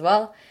notes as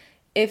well,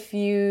 if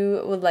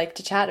you would like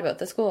to chat about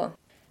the school.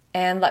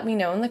 And let me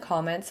know in the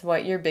comments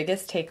what your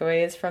biggest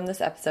takeaways from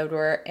this episode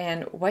were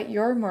and what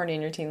your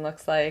morning routine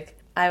looks like.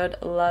 I would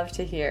love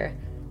to hear.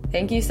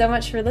 Thank you so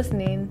much for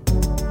listening.